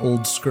wigs and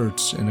old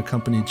skirts and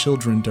accompany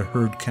children to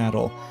herd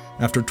cattle.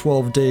 After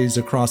 12 days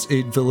across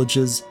 8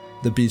 villages,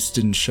 the beast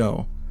didn't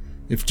show.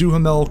 If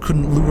Duhamel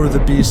couldn't lure the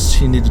beast,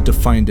 he needed to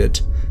find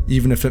it,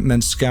 even if it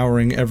meant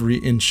scouring every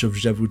inch of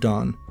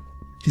Gévaudan.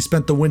 He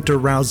spent the winter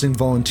rousing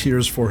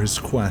volunteers for his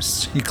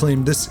quest. He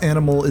claimed this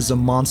animal is a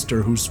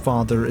monster whose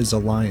father is a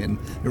lion.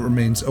 It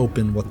remains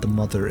open what the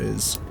mother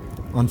is.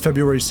 On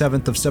February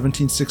 7th of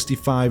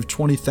 1765,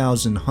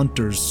 20,000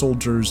 hunters,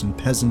 soldiers, and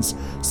peasants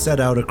set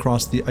out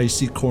across the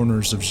icy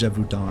corners of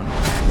Gévaudan.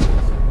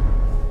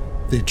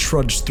 They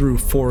trudged through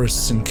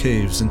forests and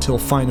caves until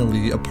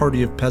finally a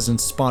party of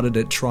peasants spotted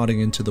it trotting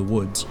into the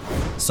woods.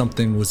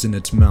 Something was in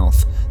its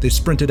mouth. They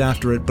sprinted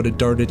after it, but it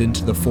darted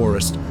into the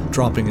forest,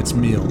 dropping its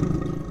meal,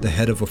 the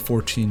head of a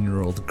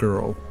 14-year-old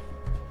girl.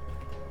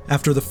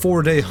 After the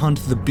 4-day hunt,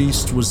 the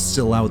beast was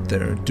still out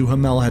there.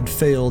 Duhamel had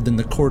failed, and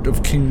the court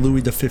of King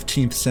Louis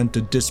XV sent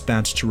a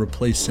dispatch to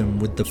replace him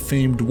with the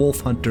famed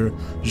wolf hunter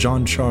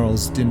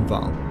Jean-Charles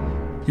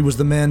Dinval. He was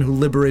the man who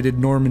liberated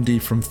Normandy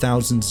from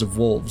thousands of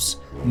wolves.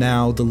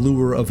 Now, the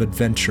lure of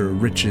adventure,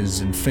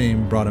 riches, and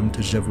fame brought him to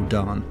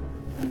Gévaudan.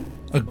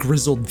 A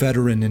grizzled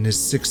veteran in his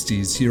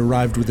 60s, he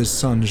arrived with his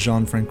son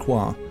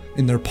Jean-Francois.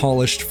 In their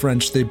polished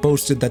French, they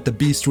boasted that the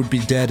beast would be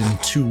dead in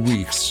 2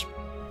 weeks.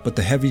 But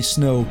the heavy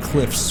snow,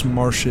 cliffs,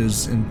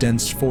 marshes, and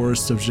dense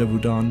forests of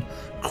Gévaudan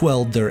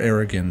quelled their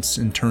arrogance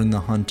and turned the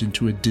hunt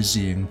into a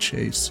dizzying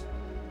chase.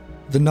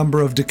 The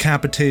number of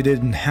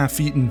decapitated and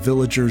half-eaten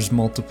villagers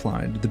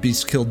multiplied. The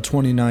beast killed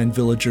 29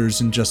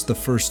 villagers in just the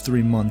first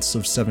 3 months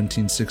of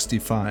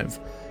 1765.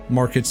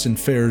 Markets and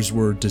fairs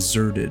were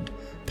deserted.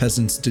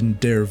 Peasants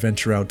didn't dare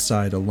venture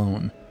outside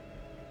alone.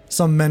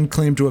 Some men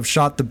claimed to have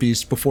shot the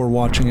beast before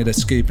watching it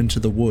escape into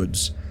the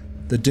woods.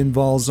 The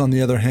Dinvals, on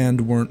the other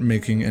hand, weren't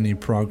making any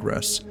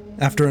progress.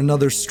 After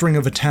another string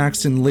of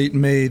attacks in late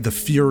May, the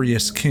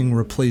furious king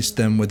replaced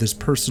them with his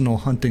personal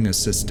hunting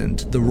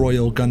assistant, the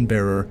royal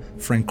gunbearer,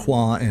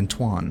 Francois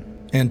Antoine.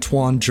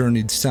 Antoine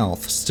journeyed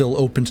south, still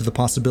open to the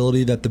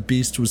possibility that the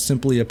beast was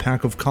simply a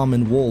pack of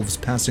common wolves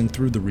passing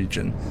through the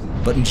region.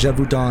 But in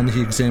Gévaudan,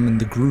 he examined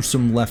the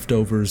gruesome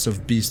leftovers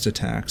of beast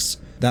attacks.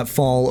 That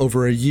fall,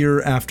 over a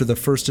year after the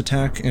first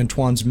attack,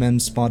 Antoine's men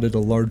spotted a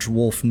large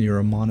wolf near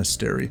a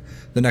monastery.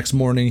 The next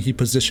morning, he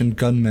positioned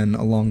gunmen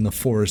along the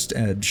forest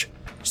edge.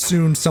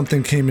 Soon,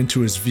 something came into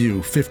his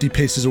view. 50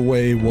 paces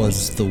away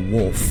was the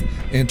wolf.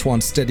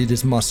 Antoine steadied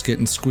his musket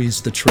and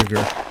squeezed the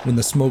trigger. When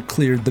the smoke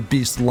cleared, the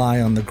beast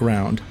lay on the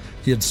ground.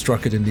 He had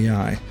struck it in the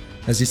eye.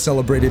 As he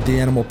celebrated, the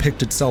animal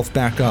picked itself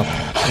back up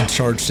and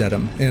charged at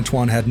him.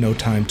 Antoine had no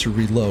time to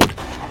reload.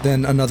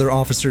 Then another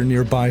officer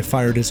nearby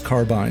fired his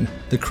carbine.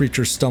 The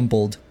creature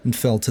stumbled and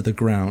fell to the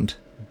ground,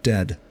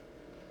 dead.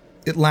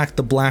 It lacked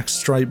the black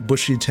striped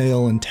bushy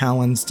tail and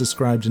talons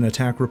described in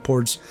attack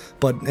reports,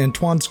 but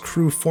Antoine's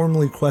crew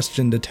formally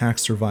questioned attack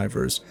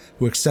survivors,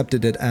 who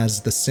accepted it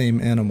as the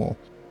same animal.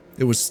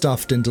 It was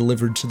stuffed and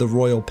delivered to the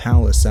royal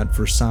palace at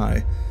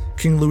Versailles.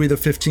 King Louis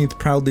XV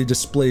proudly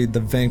displayed the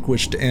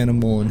vanquished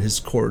animal in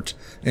his court,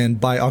 and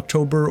by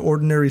October,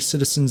 ordinary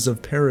citizens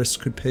of Paris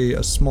could pay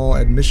a small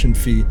admission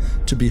fee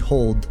to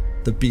behold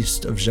the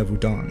Beast of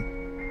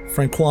Gévaudan.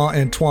 Francois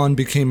Antoine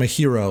became a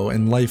hero,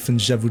 and life in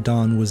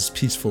Gévaudan was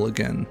peaceful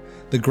again.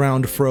 The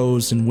ground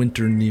froze and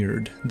winter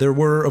neared. There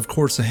were, of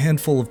course, a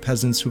handful of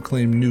peasants who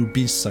claimed new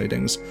beast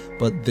sightings,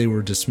 but they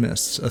were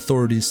dismissed.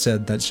 Authorities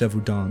said that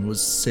Gévaudan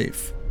was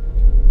safe.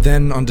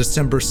 Then, on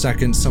December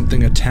 2nd,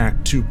 something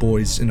attacked 2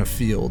 boys in a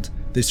field.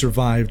 They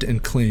survived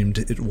and claimed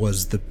it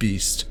was the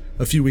beast.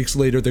 A few weeks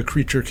later, the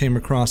creature came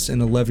across an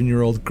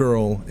 11-year-old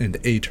girl and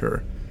ate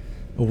her.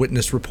 A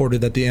witness reported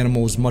that the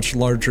animal was much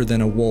larger than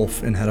a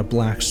wolf and had a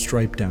black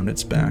stripe down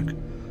its back.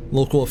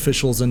 Local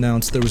officials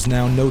announced there was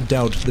now no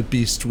doubt the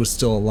beast was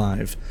still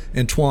alive.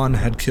 Antoine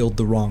had killed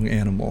the wrong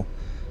animal.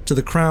 To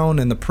the crown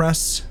and the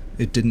press,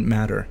 it didn't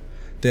matter.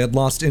 They had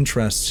lost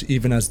interest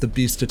even as the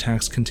beast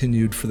attacks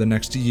continued for the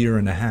next year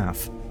and a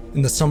half.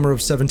 In the summer of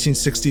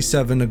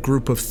 1767, a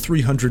group of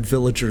 300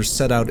 villagers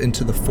set out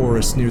into the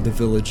forest near the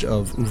village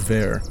of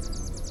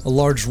Ouvert. A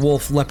large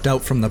wolf leapt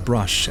out from the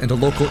brush, and a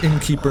local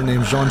innkeeper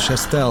named Jean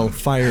Chastel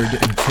fired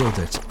and killed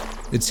it.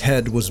 Its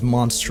head was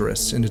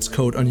monstrous, and its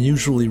coat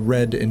unusually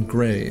red and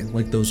gray,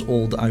 like those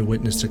old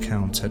eyewitness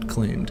accounts had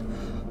claimed.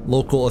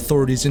 Local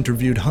authorities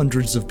interviewed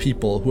hundreds of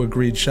people who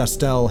agreed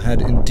Chastel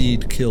had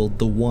indeed killed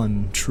the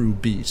one true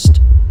beast.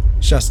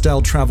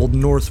 Chastel traveled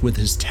north with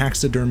his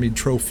taxidermied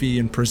trophy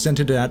and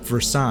presented it at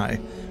Versailles,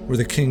 where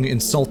the king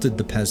insulted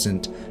the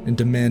peasant and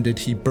demanded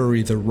he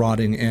bury the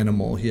rotting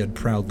animal he had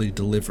proudly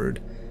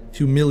delivered.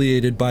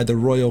 Humiliated by the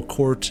royal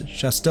court,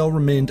 Chastel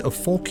remained a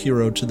folk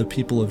hero to the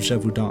people of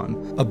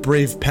Gévaudan, a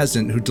brave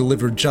peasant who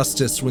delivered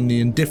justice when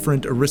the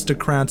indifferent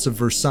aristocrats of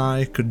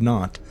Versailles could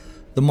not.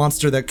 The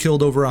monster that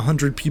killed over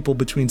 100 people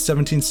between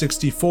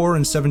 1764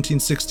 and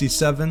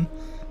 1767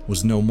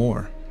 was no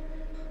more.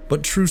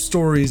 But true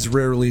stories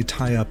rarely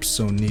tie up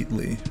so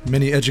neatly.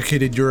 Many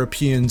educated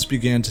Europeans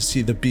began to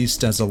see the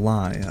beast as a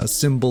lie, a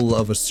symbol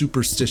of a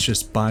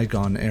superstitious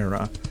bygone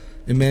era.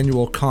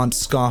 Immanuel Kant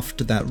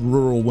scoffed that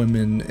rural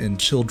women and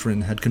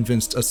children had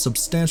convinced a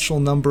substantial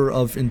number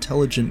of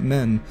intelligent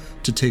men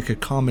to take a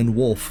common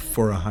wolf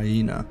for a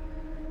hyena.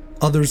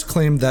 Others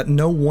claimed that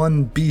no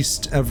one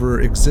beast ever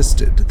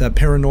existed, that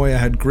paranoia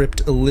had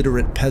gripped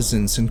illiterate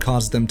peasants and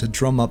caused them to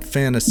drum up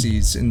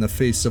fantasies in the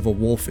face of a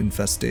wolf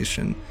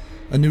infestation.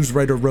 A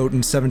newswriter wrote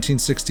in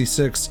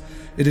 1766,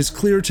 "It is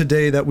clear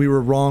today that we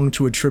were wrong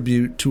to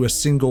attribute to a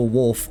single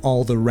wolf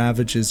all the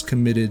ravages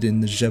committed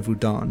in the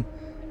Gévaudan.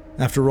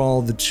 After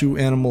all, the 2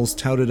 animals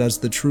touted as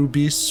the true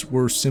beasts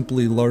were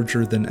simply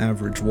larger than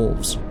average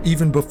wolves."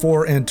 Even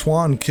before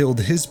Antoine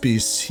killed his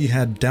beasts, he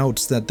had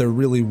doubts that there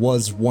really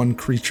was one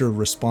creature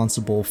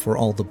responsible for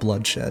all the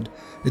bloodshed.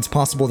 It's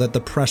possible that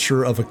the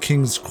pressure of a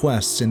king's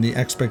quest and the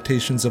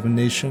expectations of a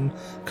nation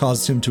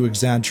caused him to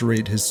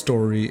exaggerate his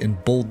story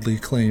and boldly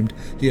claimed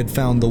he had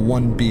found the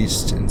one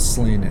beast and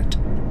slain it.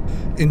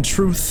 In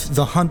truth,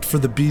 the hunt for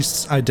the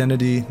beast's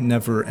identity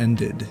never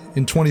ended.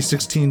 In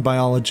 2016,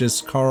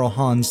 biologist Karl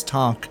Hans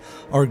Tach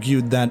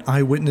argued that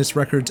eyewitness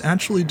records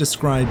actually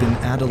describe an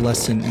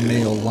adolescent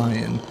male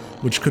lion,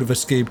 which could have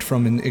escaped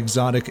from an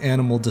exotic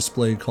animal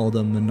display called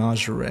a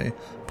menagerie,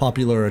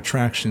 popular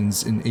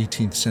attractions in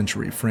 18th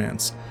century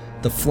France.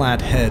 The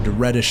flat head,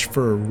 reddish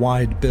fur,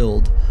 wide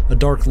build, a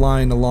dark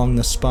line along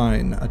the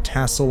spine, a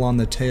tassel on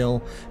the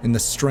tail, and the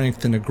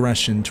strength and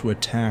aggression to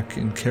attack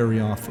and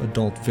carry off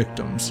adult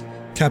victims.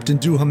 Captain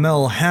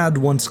Duhamel had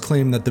once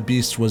claimed that the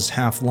beast was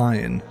half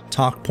lion.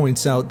 Tach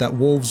points out that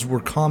wolves were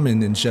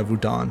common in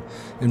Gévaudan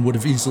and would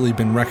have easily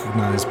been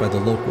recognized by the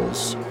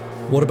locals.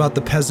 What about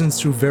the peasants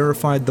who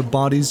verified the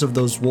bodies of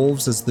those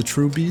wolves as the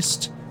true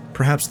beast?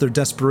 Perhaps their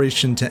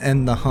desperation to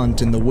end the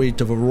hunt and the weight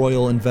of a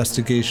royal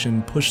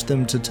investigation pushed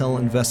them to tell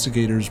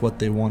investigators what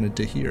they wanted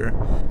to hear.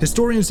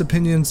 Historians'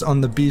 opinions on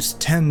the beast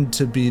tend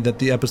to be that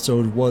the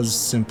episode was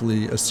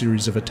simply a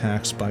series of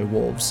attacks by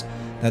wolves.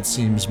 That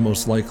seems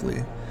most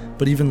likely.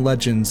 But even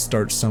legends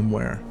start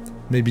somewhere.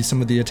 Maybe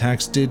some of the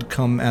attacks did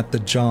come at the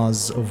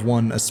jaws of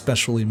one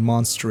especially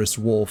monstrous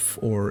wolf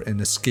or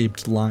an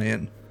escaped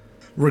lion.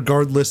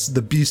 Regardless,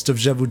 the Beast of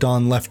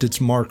Gévaudan left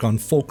its mark on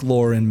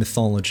folklore and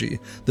mythology.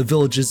 The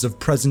villages of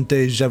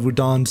present-day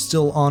Gévaudan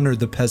still honor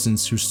the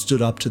peasants who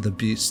stood up to the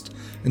beast,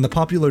 and the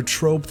popular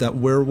trope that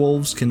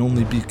werewolves can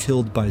only be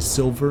killed by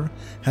silver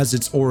has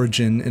its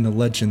origin in a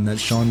legend that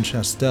Jean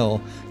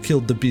Chastel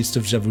killed the Beast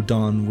of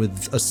Gévaudan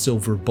with a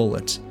silver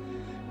bullet.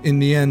 In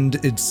the end,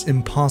 it's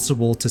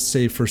impossible to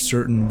say for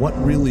certain what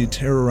really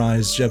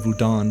terrorized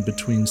Gévaudan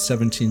between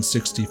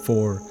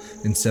 1764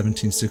 and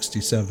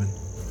 1767.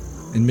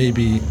 And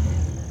maybe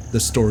the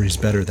story's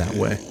better that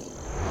way.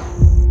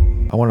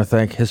 I want to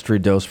thank History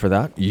Dose for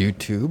that.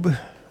 YouTube,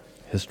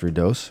 History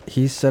Dose.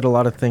 He said a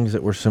lot of things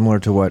that were similar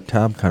to what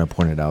Tab kind of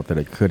pointed out, that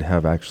it could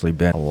have actually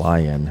been a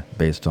lion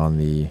based on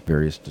the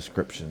various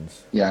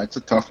descriptions. Yeah, it's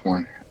a tough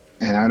one.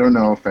 And I don't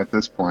know if at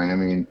this point, I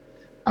mean,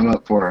 I'm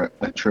up for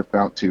a trip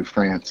out to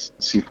France,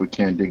 see if we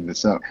can dig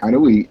this up. How do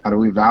we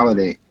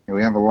validate? And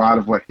we have a lot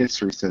of what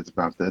history says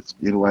about this,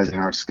 utilizing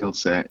our skill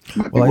set.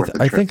 Well,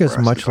 I think it's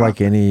much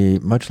like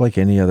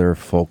any other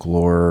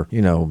folklore,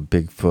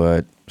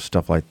 Bigfoot,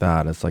 stuff like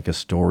that. It's like a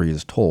story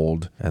is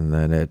told, and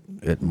then it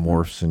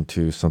morphs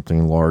into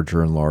something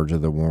larger and larger.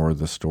 The more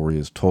the story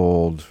is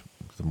told,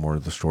 the more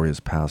the story is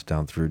passed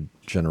down through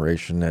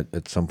generation.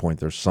 At some point,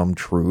 there's some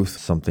truth,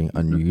 something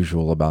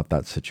unusual about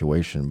that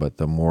situation, but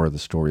the more the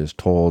story is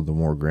told, the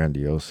more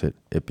grandiose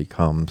it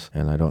becomes.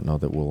 And I don't know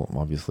that we'll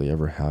obviously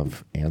ever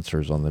have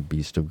answers on the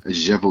Beast of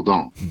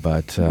Gévaudan.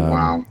 But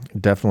Wow.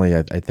 Definitely,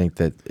 I think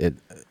that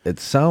it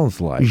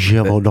sounds like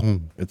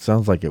Gévaudan. it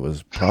sounds like it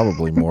was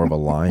probably more of a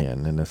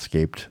lion, an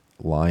escaped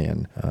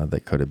lion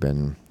that could have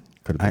been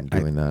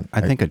doing that. I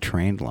think a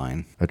trained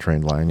lion. A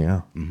trained lion,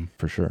 yeah,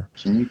 for sure.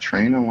 Can you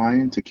train a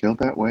lion to kill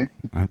that way?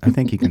 I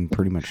think you can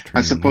pretty much train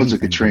I suppose it anything.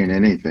 could train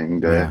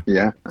anything.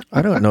 Yeah.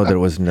 I don't know that it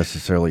was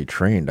necessarily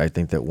trained. I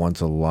think that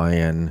once a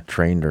lion,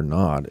 trained or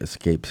not,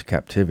 escapes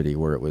captivity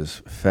where it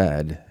was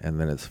fed and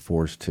then it's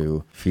forced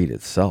to feed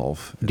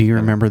itself. Do you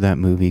remember that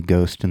movie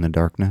Ghost in the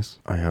Darkness?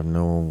 I have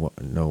no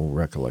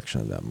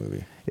recollection of that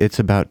movie. It's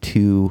about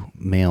two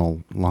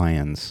male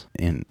lions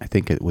I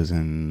think it was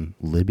in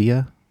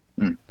Libya.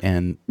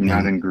 And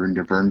Not in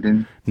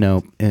Grundevernden.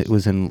 No, it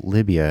was in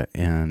Libya,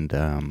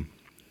 and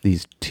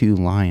these two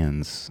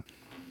lions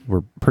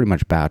were pretty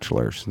much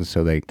bachelors, and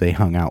so they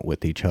hung out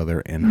with each other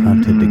and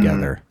hunted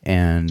together.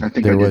 And I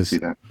think there I did was see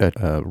that.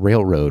 a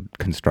railroad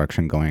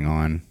construction going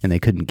on, and they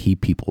couldn't keep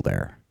people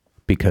there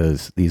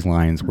because these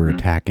lions were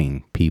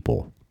attacking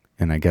people.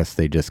 And I guess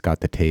they just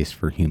got the taste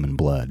for human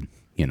blood,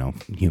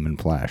 human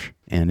flesh,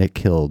 and it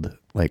killed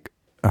like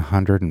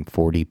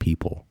 140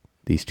 people.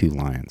 These two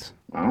lions.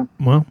 Wow.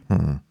 Well,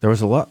 There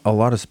was a lot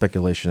of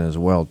speculation as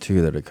well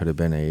too that it could have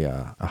been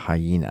a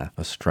hyena,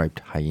 a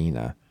striped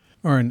hyena,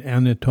 or an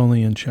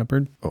Anatolian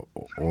shepherd. or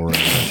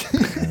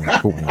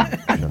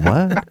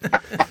What?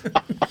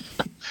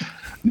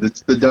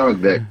 It's the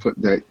dog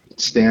that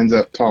stands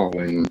up tall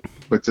and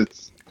puts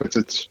its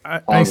I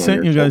paws on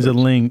sent your you guys a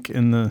shoulders. link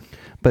in the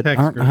But text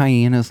aren't group.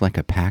 hyenas like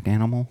a pack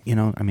animal?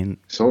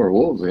 So are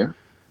wolves, yeah,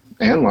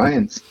 and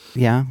lions.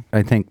 Yeah,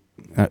 I think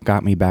that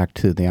got me back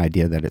to the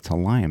idea that it's a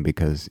lion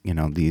because,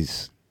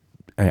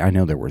 I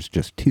know there was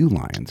just two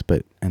lions,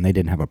 and they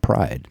didn't have a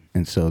pride.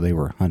 And so they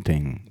were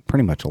hunting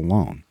pretty much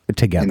alone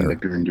together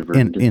In the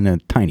Grundevernden. in a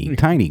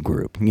tiny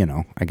group.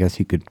 I guess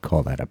you could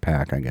call that a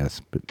pack, I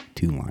guess, but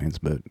two lions,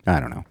 but I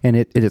don't know. And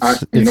it's you know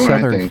it's what I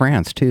southern think?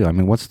 France too. I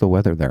mean, what's the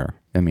weather there?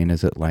 I mean,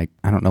 is it like,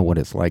 I don't know what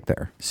it's like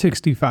there.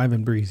 65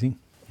 and breezy.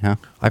 Yeah.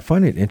 I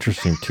find it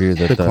interesting too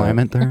that The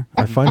climate there?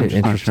 I find it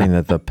interesting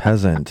that the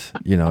peasant,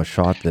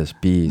 shot this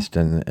beast,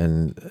 and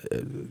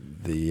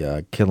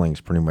the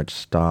killings pretty much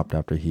stopped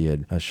after he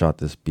had shot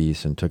this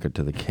beast and took it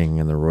to the king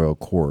in the royal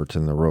court,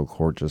 and the royal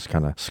court just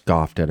kind of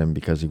scoffed at him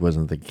because he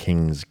wasn't the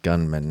king's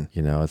gunman.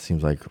 It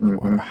seems like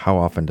how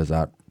often does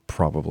that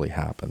probably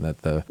happen, that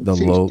the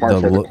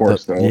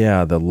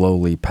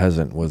lowly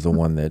peasant was the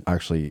one that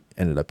actually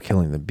ended up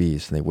killing the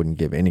beast, and they wouldn't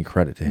give any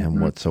credit to him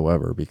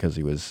whatsoever because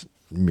he was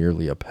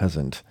merely a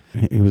peasant.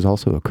 He was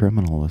also a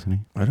criminal, wasn't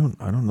he? I don't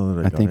know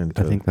that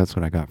I think that's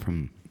what I got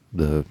from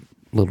the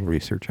little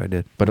research I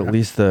did. But at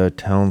least the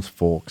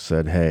townsfolk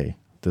said, "Hey,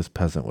 this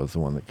peasant was the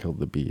one that killed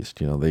the beast."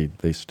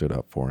 They stood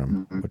up for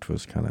him, which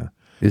was kind of.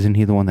 Isn't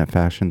he the one that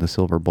fashioned the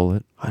silver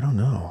bullet? I don't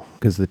know.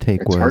 Because the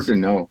take It's hard was to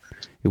know.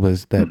 it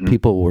was that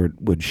people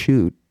would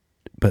shoot,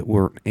 but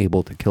weren't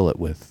able to kill it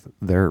with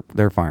their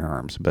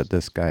firearms. But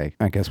this guy,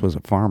 I guess, was a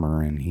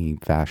farmer, and he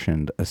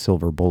fashioned a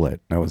silver bullet.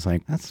 I was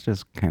like, that's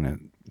just kind of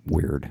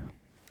weird.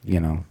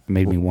 It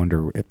made me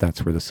wonder if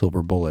that's where the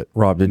silver bullet.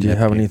 Rob, did you myth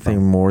have came anything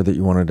from. more that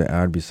you wanted to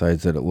add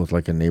besides that it looked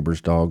like a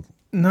neighbor's dog?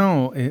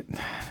 No,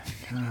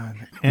 God,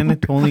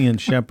 Anatolian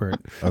shepherd.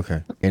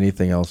 Okay.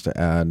 Anything else to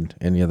add?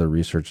 Any other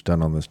research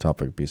done on this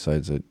topic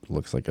besides it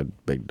looks like a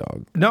big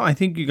dog? No, I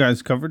think you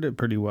guys covered it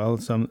pretty well.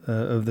 Some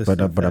of this, But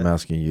stuff I'm that-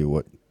 asking you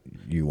what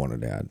you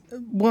wanted to add.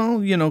 Well,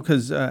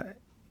 because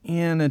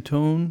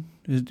Anatone.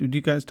 Did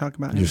you guys talk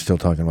about him? You're still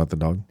talking about the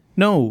dog?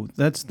 No,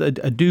 that's a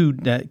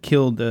dude that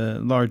killed a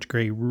large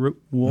gray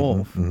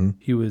wolf.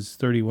 He was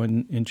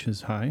 31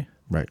 inches high.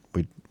 Right.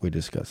 We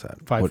discussed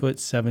that.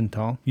 5'7"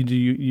 tall.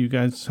 You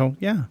guys. So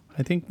yeah,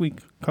 I think we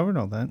covered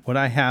all that. What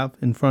I have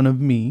in front of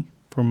me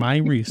for my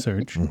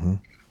research,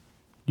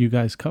 you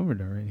guys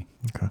covered already.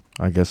 Okay.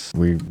 I guess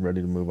we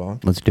ready to move on.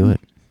 Let's do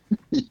it.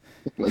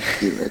 Let's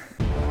do it.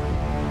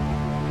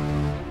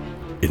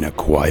 In a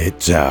quiet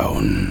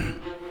town,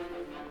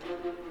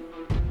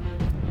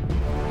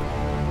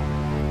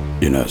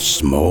 in a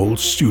small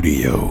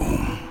studio,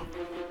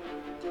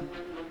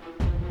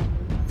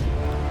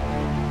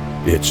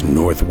 it's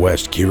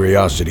Northwest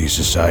Curiosity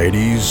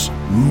Society's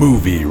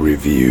movie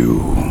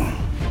review.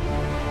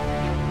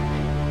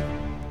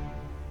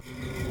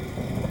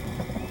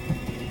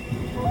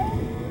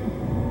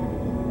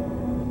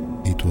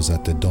 It was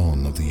at the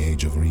dawn of the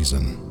Age of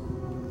Reason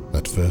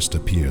that first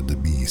appeared the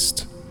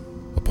beast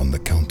upon the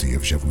county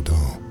of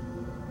Gévaudan.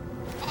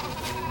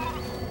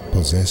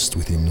 Possessed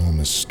with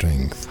enormous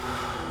strength,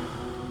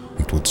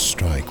 it would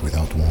strike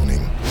without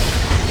warning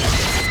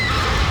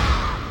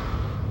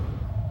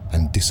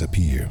and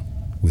disappear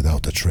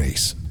without a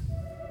trace.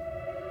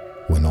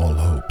 When all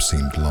hope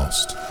seemed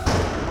lost,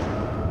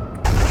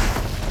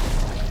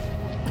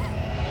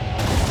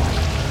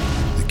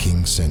 the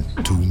king sent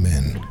 2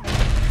 men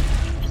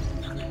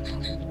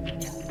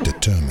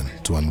determined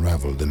to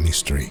unravel the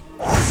mystery.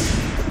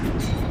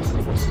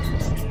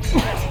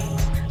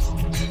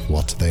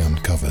 What they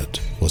uncovered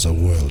was a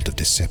world of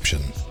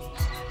deception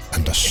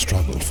and a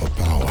struggle for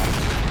power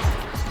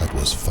that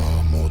was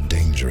far more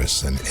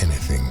dangerous than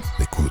anything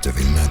they could have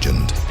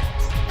imagined.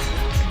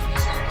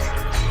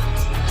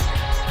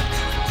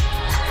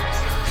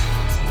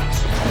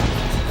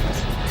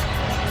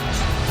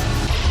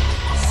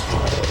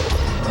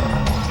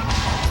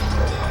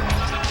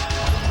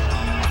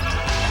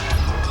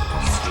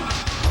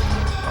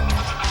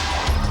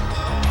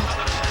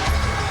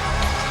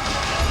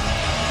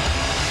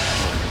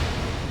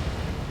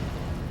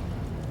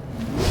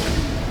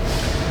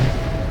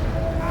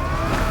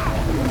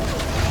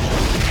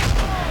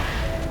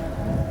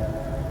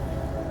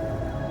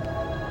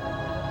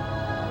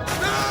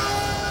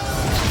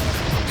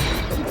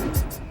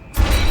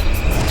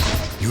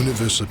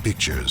 Universal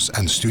Pictures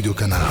and Studio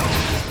Canal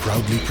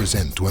proudly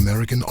present to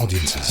American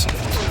audiences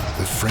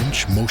the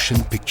French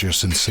motion picture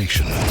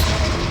sensation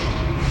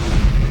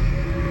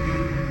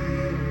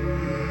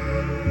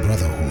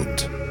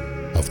Brotherhood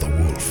of the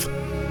Wolf.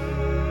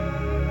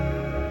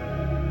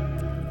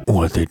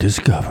 What they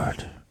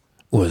discovered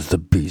was the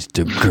beast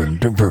of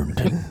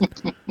Gurn-Vernden.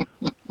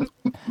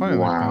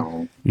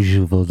 Wow.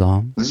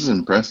 Gévaudan. This is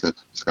impressive,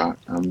 Scott.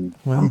 I'm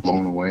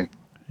blown away.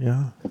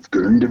 Yeah. Of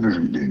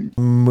Gurn-Vernden.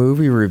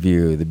 Movie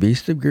review, The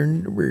Beast of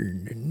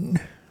Gurn-Vernden.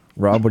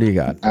 Rob, what do you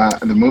got?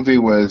 The movie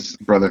was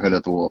Brotherhood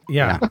of the Wolf.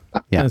 Yeah.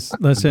 Yeah.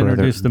 Let's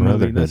introduce the movie.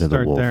 Brotherhood Let's of the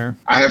start Wolf. there.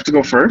 I have to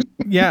go first?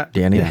 Yeah.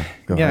 Danny? Yeah.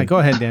 Go Yeah, ahead. go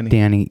ahead, Danny.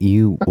 Danny,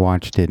 you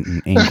watched it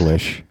in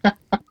English.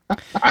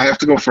 I have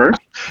to go first?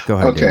 Go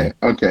ahead, Danny.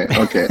 Okay.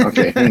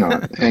 Hang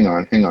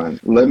on.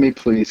 Let me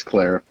please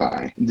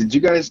clarify. Did you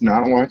guys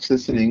not watch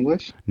this in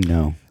English?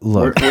 No.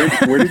 Look,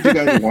 Where did you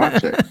guys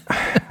watch it?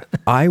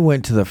 I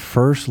went to the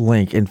first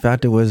link. In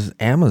fact, it was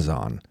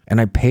Amazon. And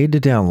I paid to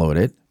download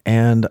it.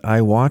 And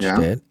I watched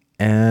it.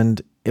 And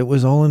it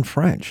was all in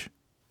French.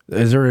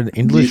 Is there an Do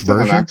you English still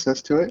version? have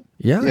access to it?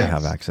 Yeah, I Yes.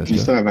 have access Do you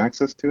to still it. have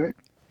access to it?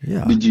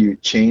 Yeah. Did you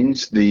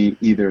change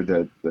either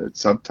the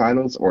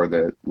subtitles or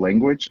the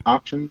language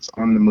options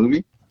on the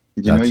movie?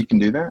 Did you know you can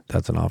do that?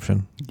 That's an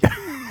option.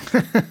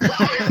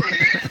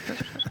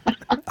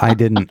 I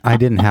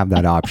didn't have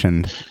that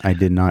option. I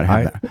did not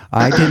have that.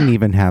 I didn't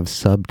even have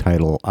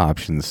subtitle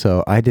options,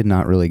 so I did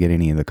not really get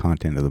any of the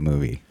content of the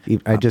movie.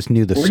 I just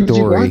knew the Where story. did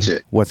you watch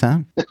it? What's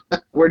that?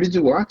 Where did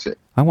you watch it?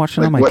 I watched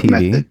it Like on my what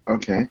TV. method?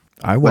 Okay.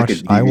 I Like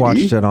a watched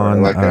DVD it or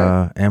on like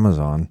a-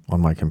 Amazon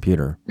on my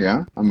computer.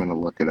 Yeah, I'm gonna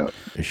look it up.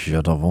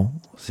 Je devais,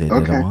 c'est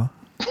Okay. devoir.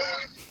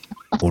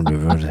 On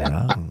devait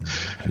là,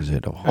 je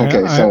devoir.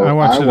 Okay, so I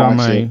watched I it on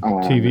watched my it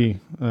on- TV,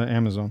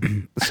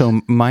 Amazon.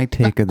 So my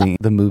take of the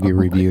movie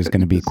review is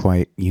going to be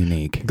quite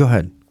unique. Go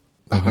ahead.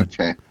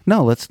 Okay.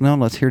 No, let's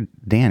hear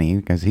Danny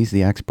because he's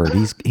the expert.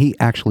 He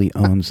actually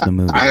owns the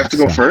movie. I have to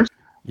go so- first?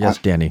 Yes,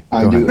 Danny.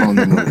 I Go do ahead. own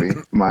the movie.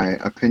 My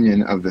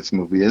opinion of this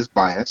movie is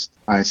biased.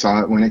 I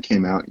saw it when it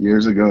came out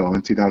years ago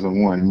in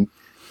 2001.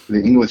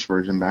 The English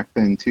version back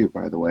then, too,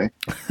 by the way.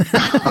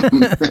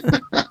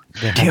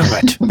 Damn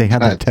it. They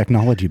had that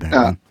technology back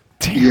then.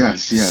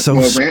 Yes.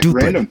 So stupid.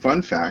 Random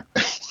fun fact.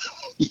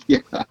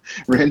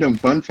 Random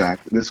fun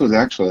fact. This was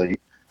actually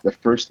the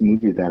first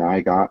movie that I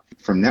got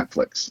from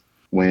Netflix.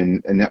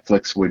 When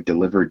Netflix would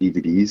deliver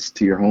DVDs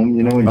to your home,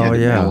 and you had to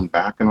mail them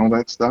back and all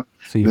that stuff.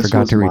 So you This forgot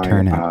was to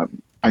return it.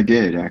 I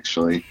did,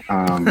 actually.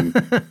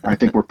 I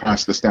think we're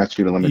past the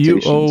statute of You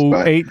limitations. owe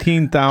but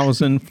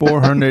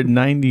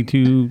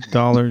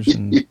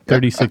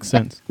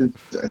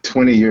 $18,492.36.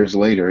 20 years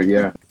later,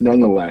 yeah.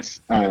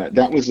 Nonetheless,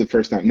 that was the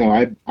first time. No,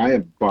 I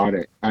have bought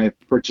it. I have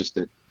purchased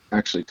it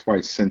actually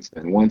twice since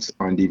then. Once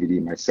on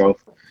DVD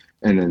myself,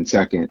 and then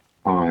second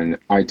on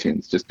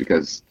iTunes, just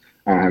because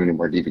I don't have any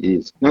more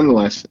DVDs.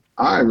 Nonetheless,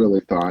 I really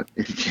thought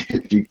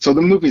so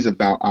the movie's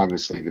about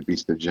obviously the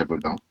Beast of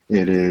Gévaudan.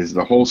 It is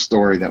the whole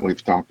story that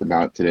we've talked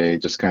about today,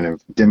 just kind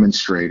of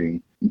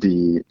demonstrating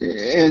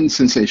and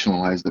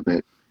sensationalized a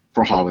bit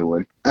for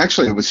Hollywood.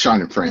 Actually, it was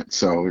shot in France,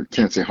 so we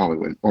can't say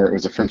Hollywood, or it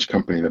was a French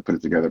company that put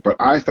it together. But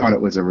I thought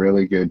it was a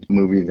really good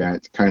movie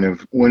that kind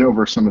of went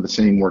over some of the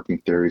same working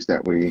theories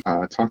that we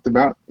talked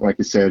about. Like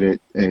I said,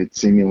 it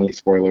seemingly,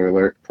 spoiler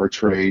alert,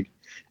 portrayed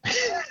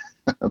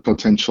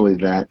potentially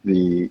that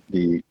the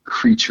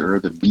creature,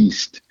 the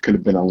beast, could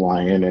have been a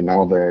lion, and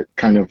all the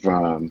kind of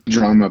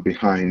drama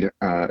behind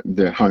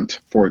the hunt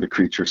for the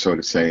creature, so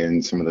to say,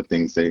 and some of the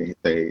things they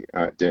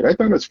did. I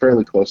thought it was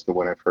fairly close to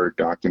what I've heard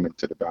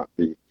documented about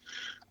the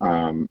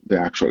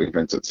actual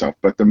events itself.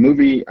 But the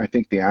movie, I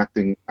think the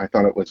acting, I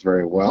thought it was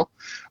very well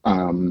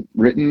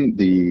written.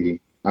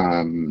 The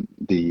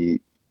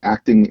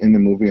acting in the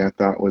movie I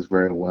thought was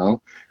very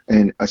well,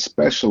 and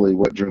especially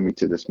what drew me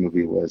to this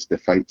movie was the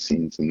fight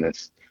scenes in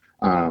this.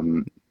 I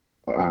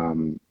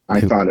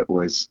thought it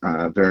was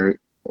very.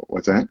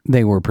 What's that?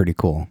 They were pretty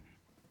cool.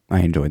 I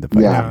enjoyed the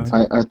fight. Yeah,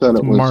 I thought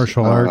it was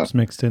martial arts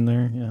mixed in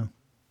there. Yeah.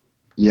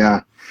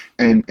 Yeah,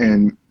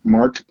 and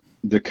Mark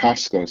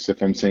Dacascos,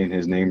 if I'm saying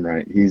his name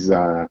right,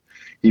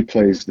 he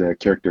plays the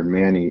character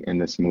Manny in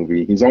this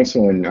movie. He's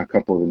also in a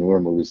couple of the newer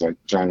movies like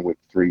John Wick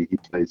 3. He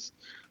plays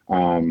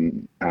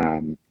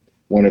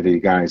one of the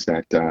guys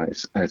that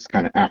is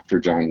kind of after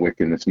John Wick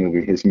in this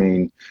movie. His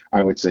main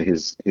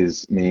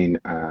main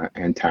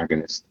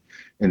antagonist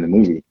in the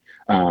movie,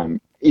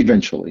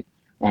 eventually.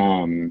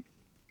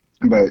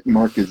 But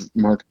Mark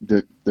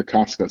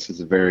Dacascos is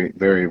a very,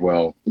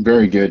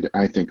 very good,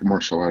 I think,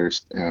 martial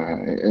artist,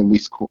 at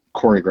least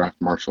choreographed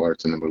martial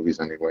arts in the movies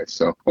anyway.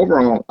 So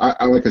overall,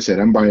 I like I said,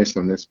 I'm biased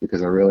on this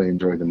because I really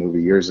enjoyed the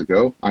movie years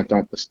ago. I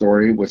thought the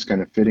story was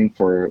kind of fitting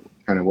for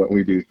kind of what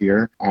we do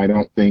here. I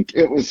don't think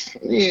it was,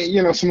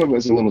 some of it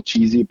was a little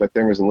cheesy, but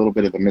there was a little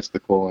bit of the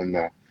mystical and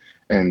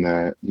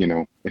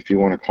if you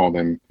want to call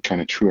them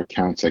kind of true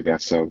accounts, I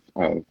guess, of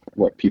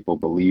what people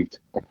believed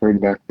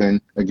occurred back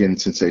then. Again,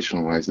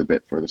 sensationalized a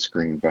bit for the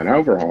screen, but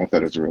overall, I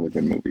thought it was a really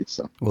good movie.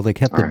 So, well, they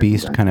kept the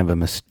beast kind of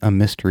a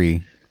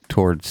mystery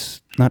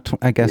towards not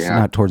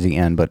towards the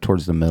end, but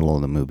towards the middle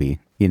of the movie.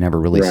 You never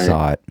really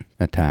saw it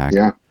attack.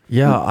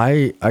 Yeah.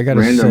 I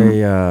gotta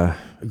say,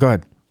 go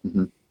ahead.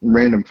 Mm-hmm.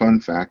 Random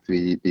fun fact: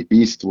 the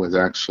beast was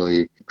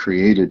actually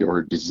created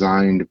or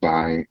designed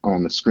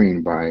on the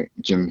screen by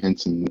Jim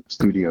Henson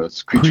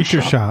Studios'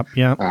 Creature Shop.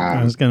 Yeah,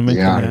 I was going to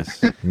mention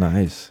that.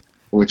 Nice.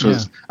 Which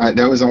was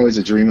that was always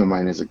a dream of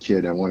mine as a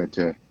kid. I wanted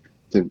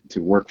to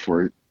work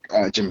for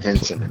Jim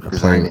Henson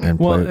and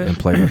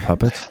play with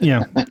puppets.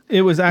 Yeah,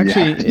 it was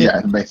actually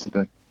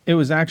basically. It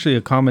was actually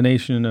a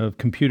combination of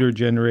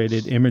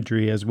computer-generated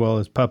imagery as well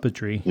as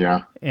puppetry.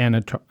 Yeah. And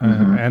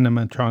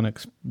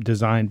animatronics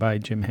designed by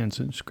Jim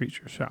Henson's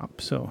Creature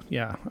Shop. So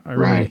yeah, I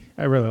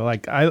really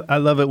like. I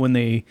love it when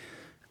they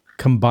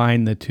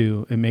combine the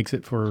two. It makes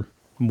it for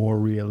more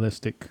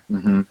realistic.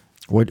 Mm-hmm.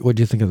 What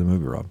do you think of the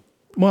movie, Rob?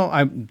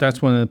 Well,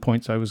 that's one of the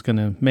points I was going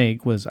to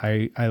make was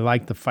I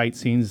like the fight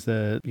scenes,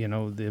 the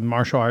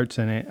martial arts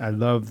in it. I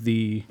love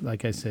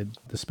like I said,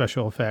 the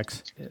special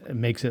effects. It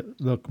makes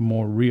it look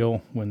more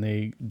real when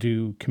they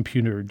do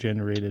computer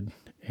generated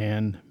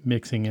and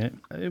mixing it.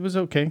 It was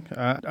okay.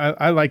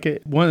 I like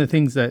it. One of the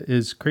things that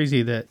is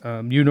crazy that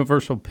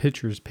Universal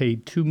Pictures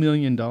paid $2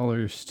 million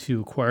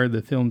to acquire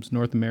the film's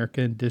North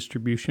American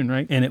distribution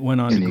right, and it went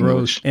on to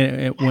grow.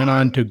 And it went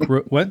on to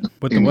grow. What?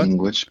 In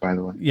English, by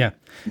the way. Yeah,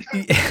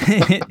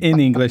 in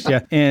English.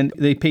 Yeah, and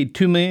they paid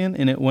 $2 million,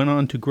 and it went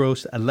on to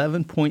gross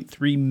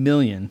 $11.3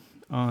 million.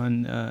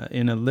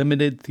 In a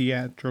limited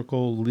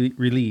theatrical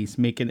release,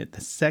 making it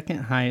the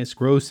second highest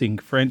grossing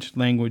French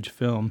language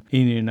film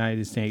in the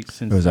United States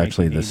since. It was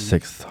actually the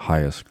sixth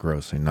highest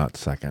grossing, not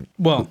second.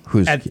 Well,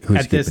 who's at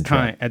this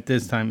time,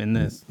 in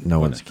this,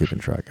 no one's keeping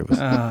track. It was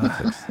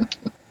sixth.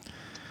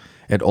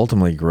 It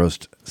ultimately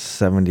grossed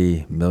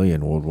 $70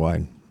 million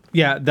worldwide.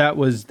 Yeah, that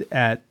was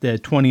at the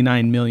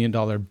 $29 million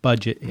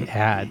budget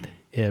it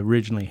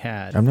originally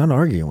had. I'm not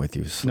arguing with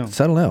you. No.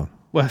 Settle down.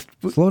 What?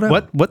 Slow down.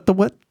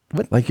 What?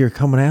 Like you're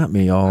coming at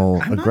me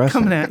all I'm aggressive.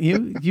 I'm not coming at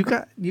you. You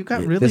got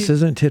really. This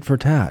isn't tit for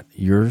tat.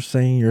 You're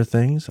saying your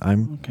things.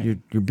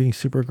 You're being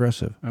super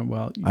aggressive.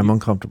 Well, I'm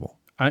uncomfortable.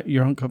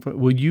 You're uncomfortable.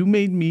 Well, you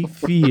made me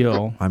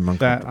feel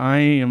that I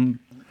am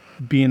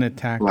being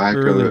attacked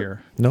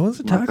earlier. No one's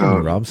attacking me,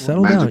 Rob.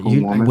 Settle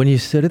down. When you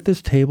sit at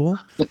this table,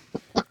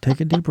 take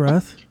a deep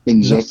breath.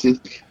 Injustice.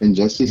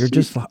 You're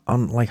just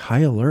on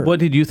high alert. What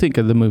did you think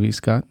of the movie,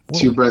 Scott?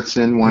 2 breaths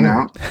in, 1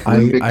 out.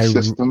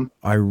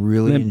 I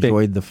really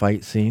enjoyed the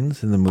fight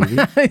scenes in the movie.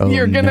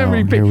 You're gonna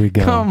repeat. Here we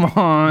go. Come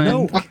on.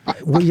 No.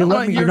 Well, you're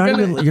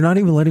not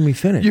even letting me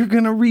finish. You're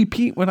gonna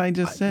repeat what I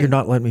just said. You're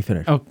not letting me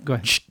finish. Oh, go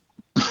ahead.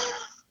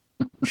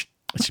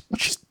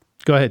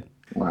 Go ahead.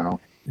 Wow.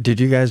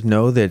 Did you guys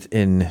know that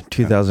in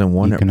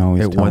 2001 you can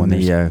always it tell won when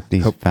the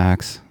these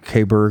facts.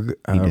 Kaberg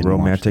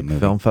Romantic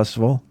Film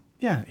Festival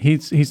Yeah,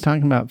 he's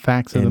talking about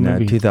facts of the In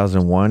movie.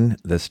 2001,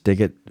 the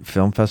Stiggett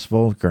Film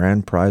Festival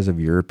Grand Prize of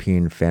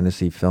European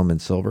Fantasy Film in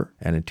Silver.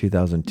 And in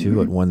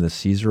 2002, it won the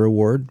Caesar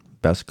Award,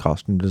 Best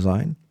Costume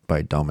Design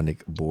by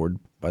Dominic Board,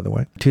 by the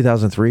way.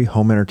 2003,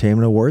 Home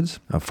Entertainment Awards,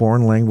 a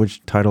foreign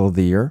language title of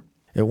the year.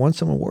 It won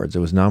some awards. It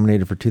was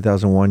nominated for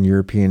 2001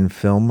 European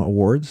Film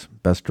Awards,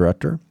 Best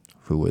Director,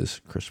 who was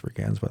Christopher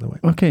Gans, by the way.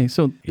 Okay,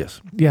 so Yes.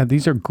 yeah,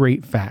 these are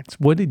great facts.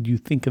 What did you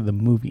think of the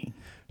movie?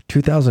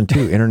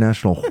 2002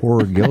 International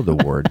Horror Guild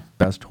Award,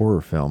 Best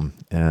Horror Film.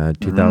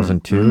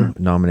 2002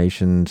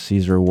 nomination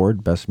Caesar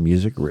Award, Best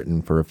Music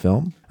Written for a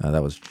Film.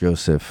 That was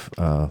Joseph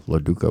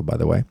Loduca, by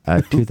the way.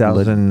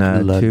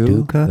 2002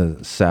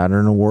 Loduca?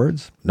 Saturn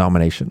Awards,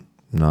 nomination,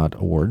 not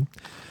award.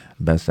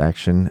 Best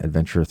Action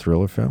Adventure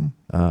Thriller Film.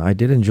 I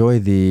did enjoy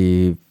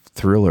the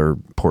thriller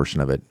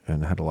portion of it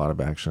and had a lot of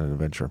action and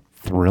adventure.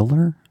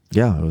 Thriller?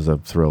 Yeah, it was a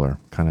thriller,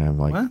 kind of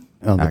like What?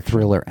 Oh, the action-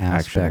 thriller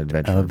action aspect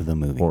adventure of the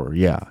movie. Horror,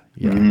 yeah.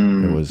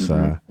 It was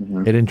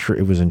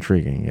it was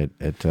intriguing.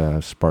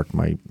 It sparked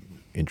my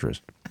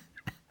interest.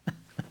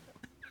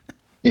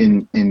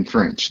 In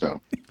French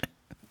though.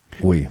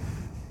 Oui.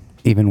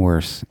 Even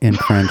worse, in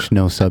French,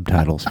 no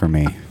subtitles for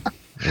me.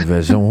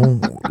 So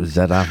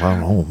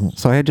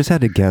So I just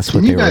had to guess what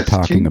Can they you were guys-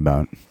 talking can-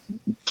 about.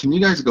 Can you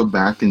guys go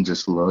back and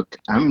just look?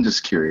 I'm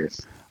just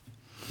curious.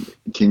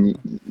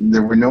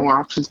 There were no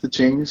options to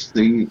change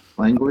the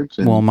language?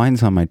 And Well,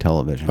 mine's on my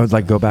television. I would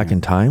like go back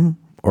in time,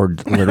 or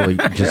literally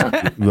just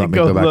you want me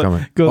to Go go back look- on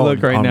my, go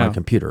look right on now. my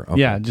computer? Okay.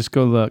 Yeah, just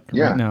go look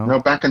yeah, right now. no,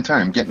 back in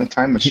time. Get in the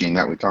time machine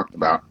that we talked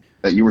about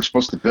that you were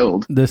supposed to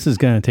build. This is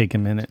going to take a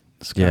minute.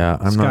 Scott. Yeah,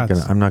 I'm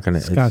not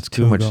gonna. Scott's It's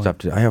too cool much going. stuff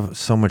to. I have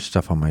so much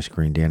stuff on my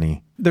screen,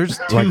 Danny. There's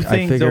two Like, things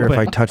I figure open. if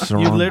I touch the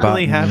you wrong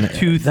literally button, have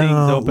two things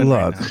no, open. Look,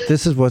 right now.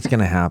 this is what's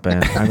gonna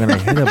happen. I'm gonna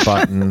hit a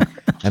button,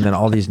 and then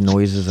all these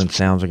noises and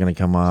sounds are gonna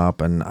come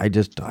up, and I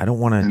don't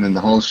want And to. then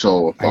the whole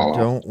show will I fall off.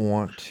 don't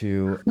want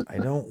to. I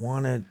don't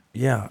want to.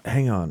 Yeah,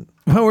 hang on,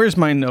 Well, where's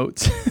my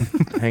notes?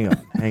 hang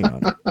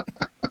on.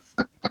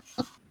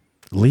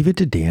 Leave it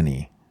to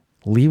Danny.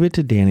 Leave it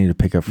to Danny to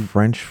pick a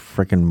French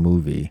frickin'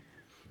 movie.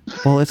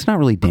 Well, it's not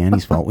really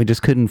Danny's fault. We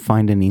just couldn't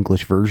find an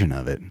English version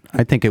of it.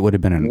 I think it would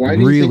have been a Why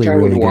do you really, think I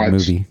would really good watch?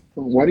 movie.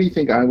 Why do you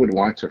think I would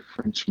watch a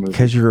French movie?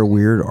 Because you're a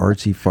weird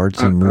artsy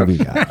fartsy movie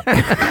guy.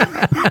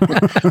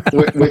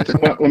 Let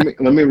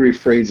me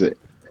rephrase it.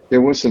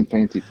 There was some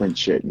fancy French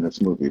shit in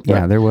this movie. But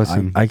Yeah, there was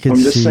some. I could I'm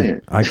just see.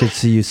 saying. I could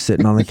see you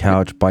sitting on the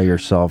couch by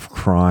yourself,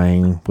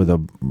 crying with a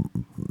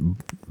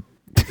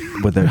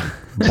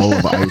bowl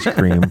of ice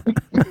cream.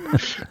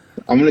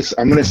 I'm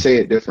gonna say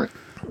it different.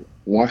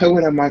 Why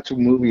would I watch a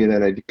movie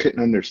that I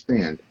couldn't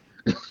understand?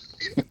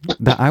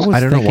 I was I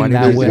don't know, thinking why did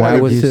that you- when why I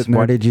did was you- sitting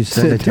why there- did you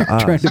send it to sitting there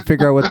trying us? to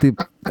figure out what the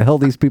hell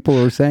these people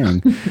were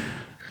saying.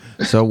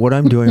 So what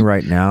I'm doing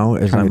right now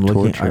is Trying I'm to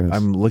looking. torture us.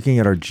 I'm looking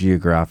at our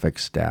geographic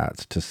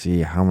stats to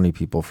see how many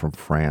people from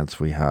France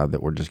we have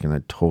that we're just going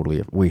to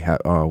totally. We have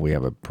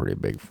a pretty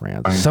big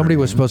France. Somebody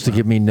was supposed to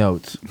give me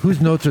notes.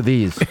 Whose notes are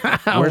these?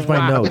 Where's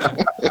my notes?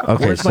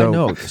 Okay, Where's my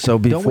notes? So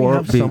Don't we before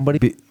have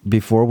somebody-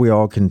 before we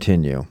all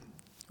continue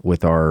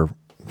with our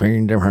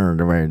very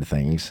different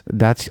things.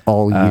 That's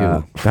all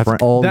you. That's Fr-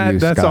 all you.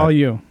 That's Scott. all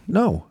you.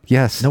 No,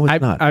 Yes. no,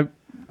 it's not. I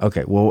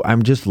Okay, well,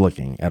 I'm just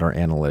looking at our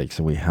analytics,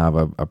 and we have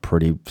a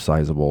pretty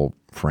sizable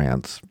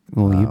France.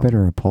 Well, you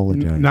better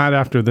apologize. not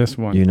after this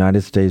one.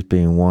 United States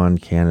being 1,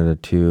 Canada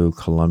 2,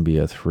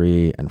 Colombia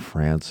 3, and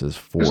France is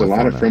 4. There's a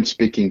lot of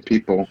French-speaking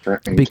people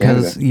in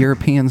because Canada.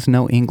 Europeans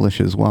know English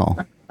as well.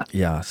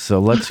 Yeah, so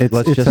let's It's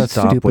just us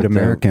stop stupid with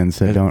Americans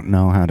that don't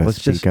know how to Let's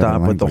speak just other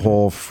stop with the languages.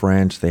 whole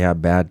French. They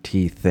have bad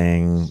teeth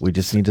thing. We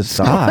just need to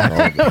stop.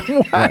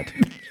 What?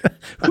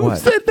 Who What?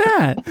 said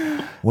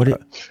that? What?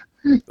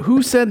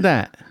 Who said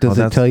that? Does it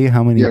that's- tell you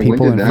how many Yeah, when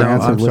people did in that- No,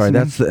 France I'm are sorry.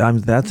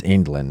 listening? That's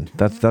England.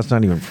 That's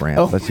not even France.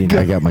 Oh, That's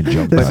I got my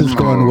jump. This back. is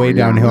going way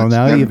yeah, downhill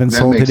now. that- You've that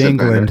insulted makes it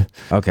England.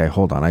 Okay,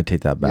 hold on. I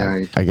take that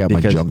back. Yeah, I got my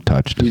Because jump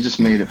touched. You just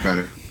made it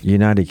better.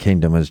 United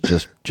Kingdom is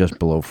just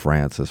below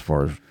France as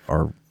far as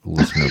our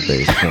listener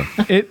base. So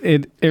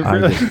It I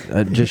really.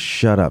 just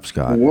shut up,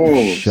 Scott.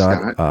 Whoa,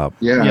 shut Scott. up.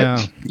 Yeah,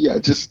 Yeah.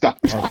 just stop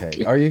Okay,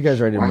 talking. are you guys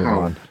ready to move Wow.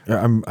 on?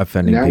 I'm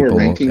offending Now people we're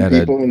ranking at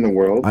people in the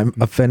world. I'm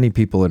offending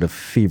people at a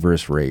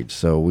feverish rate,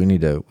 so we need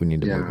to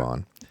Yeah. move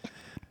on.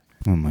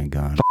 Oh my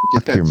God.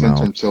 Get that your cent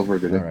mouth. on silver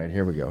today. All right,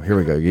 here we go.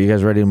 You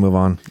guys ready to move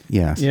on?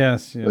 Yes.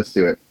 Yes. Let's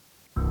do it.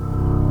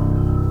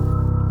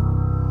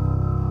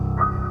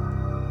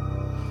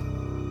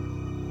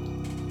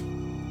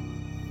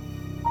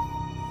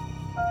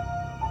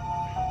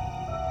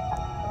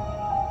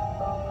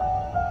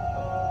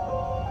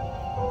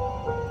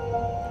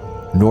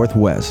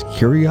 Northwest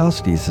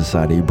Curiosity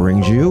Society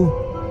brings you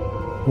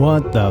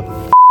What the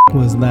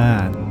was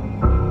that?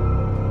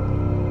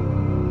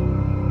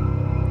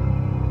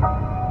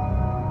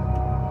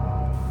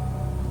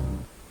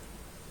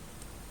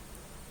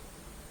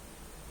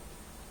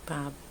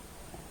 Bob,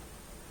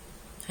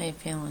 how you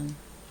feeling?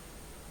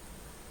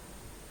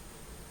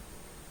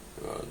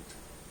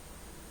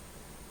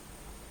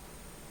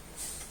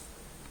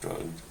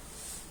 Drugged.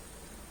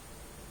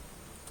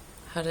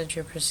 How did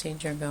your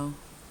procedure go?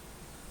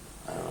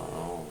 I don't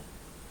know.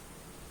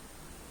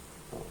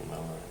 Don't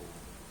remember.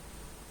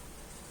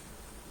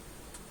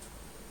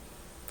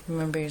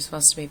 Remember, you're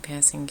supposed to be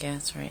passing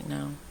gas right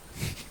now.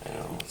 I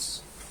know,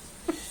 it's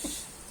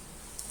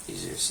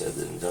easier said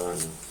than done.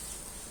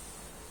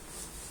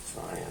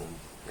 Trying.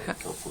 Had a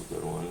couple of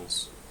good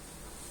ones.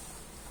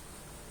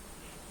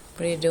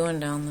 What are you doing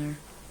down there?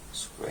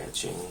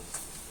 Scratching.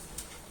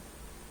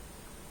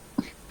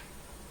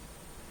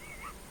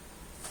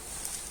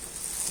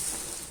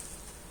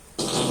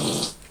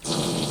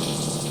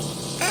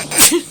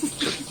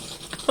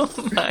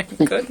 Oh my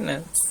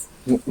goodness.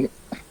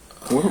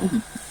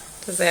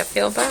 Does that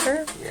feel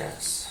better?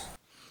 Yes.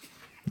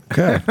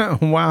 Okay.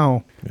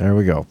 Wow. There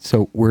we go.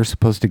 So we're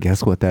supposed to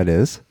guess what that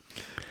is?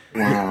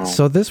 Wow.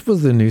 So this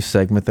was the new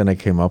segment that I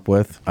came up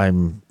with.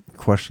 I'm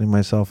questioning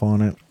myself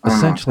on it.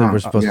 Essentially, we're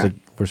supposed yeah.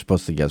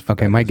 to guess. what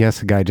Okay, that my is. guess,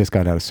 the guy just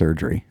got out of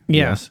surgery.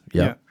 Yes.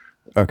 Yeah.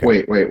 Okay.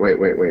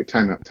 Wait.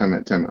 Time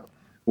out.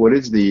 What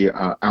is the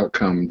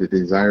outcome, the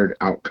desired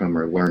outcome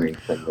or learning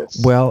from this?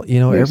 Well,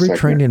 every segment?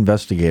 trained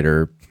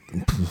investigator.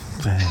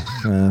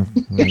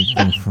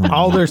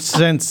 All their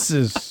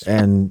senses.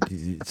 And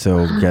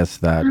so guess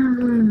that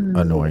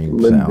annoying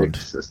Limbic sound.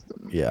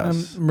 system.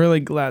 Yes. I'm really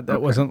glad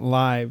that wasn't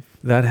live.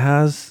 That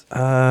has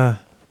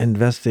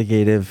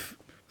investigative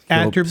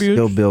Attributes?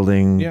 skill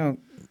building. Yeah.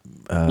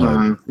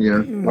 Yeah.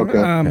 Okay.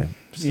 Okay.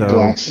 So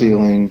Glass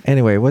ceiling.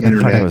 anyway, what the fuck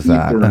Internet, was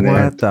that?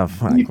 Ethernet, What the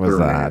fuck was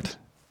Ethernet. that?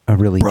 A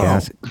really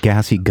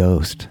gassy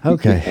ghost.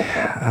 Okay.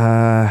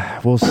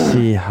 We'll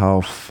see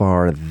how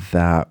far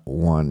that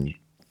one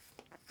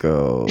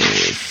goes.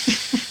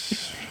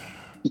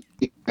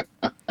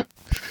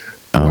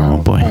 Oh,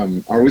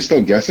 boy. Are we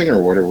still guessing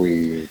or what are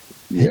we?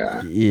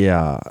 Yeah.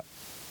 Yeah.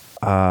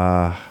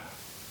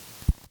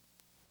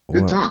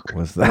 Good what talk.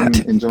 Was I'm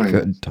that? enjoying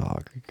Good this.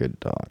 talk.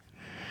 Good talk.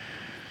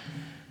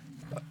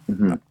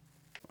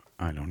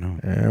 I don't know.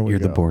 There we You're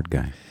the go. board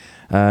guy.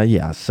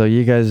 Yeah. So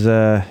you guys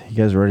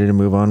ready to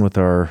move on with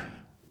our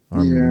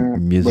Yeah,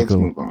 musical,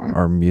 let's move on.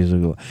 our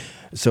musical?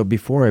 So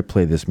before I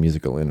play this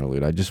musical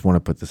interlude, I just want to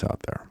put this out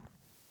there.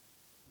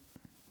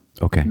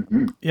 Okay.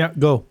 Yeah,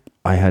 go.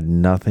 I had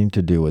nothing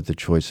to do with the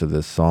choice of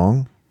this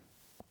song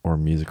or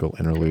musical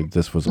interlude.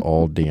 This was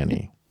all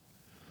Danny.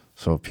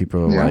 So if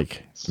people are Yeah.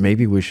 like,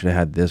 maybe we should have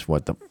had this.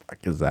 What the fuck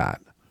is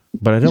that?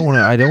 But I don't want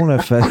to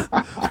offend.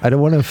 I don't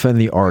want to offend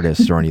the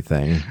artist or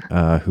anything.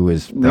 Who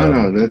is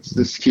No, let's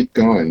just keep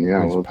going.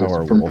 Yeah, Who's well, Power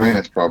that's from Wolf?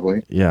 France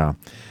probably. Yeah.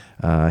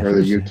 Or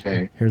the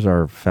UK. Here's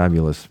our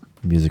fabulous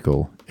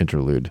musical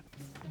interlude.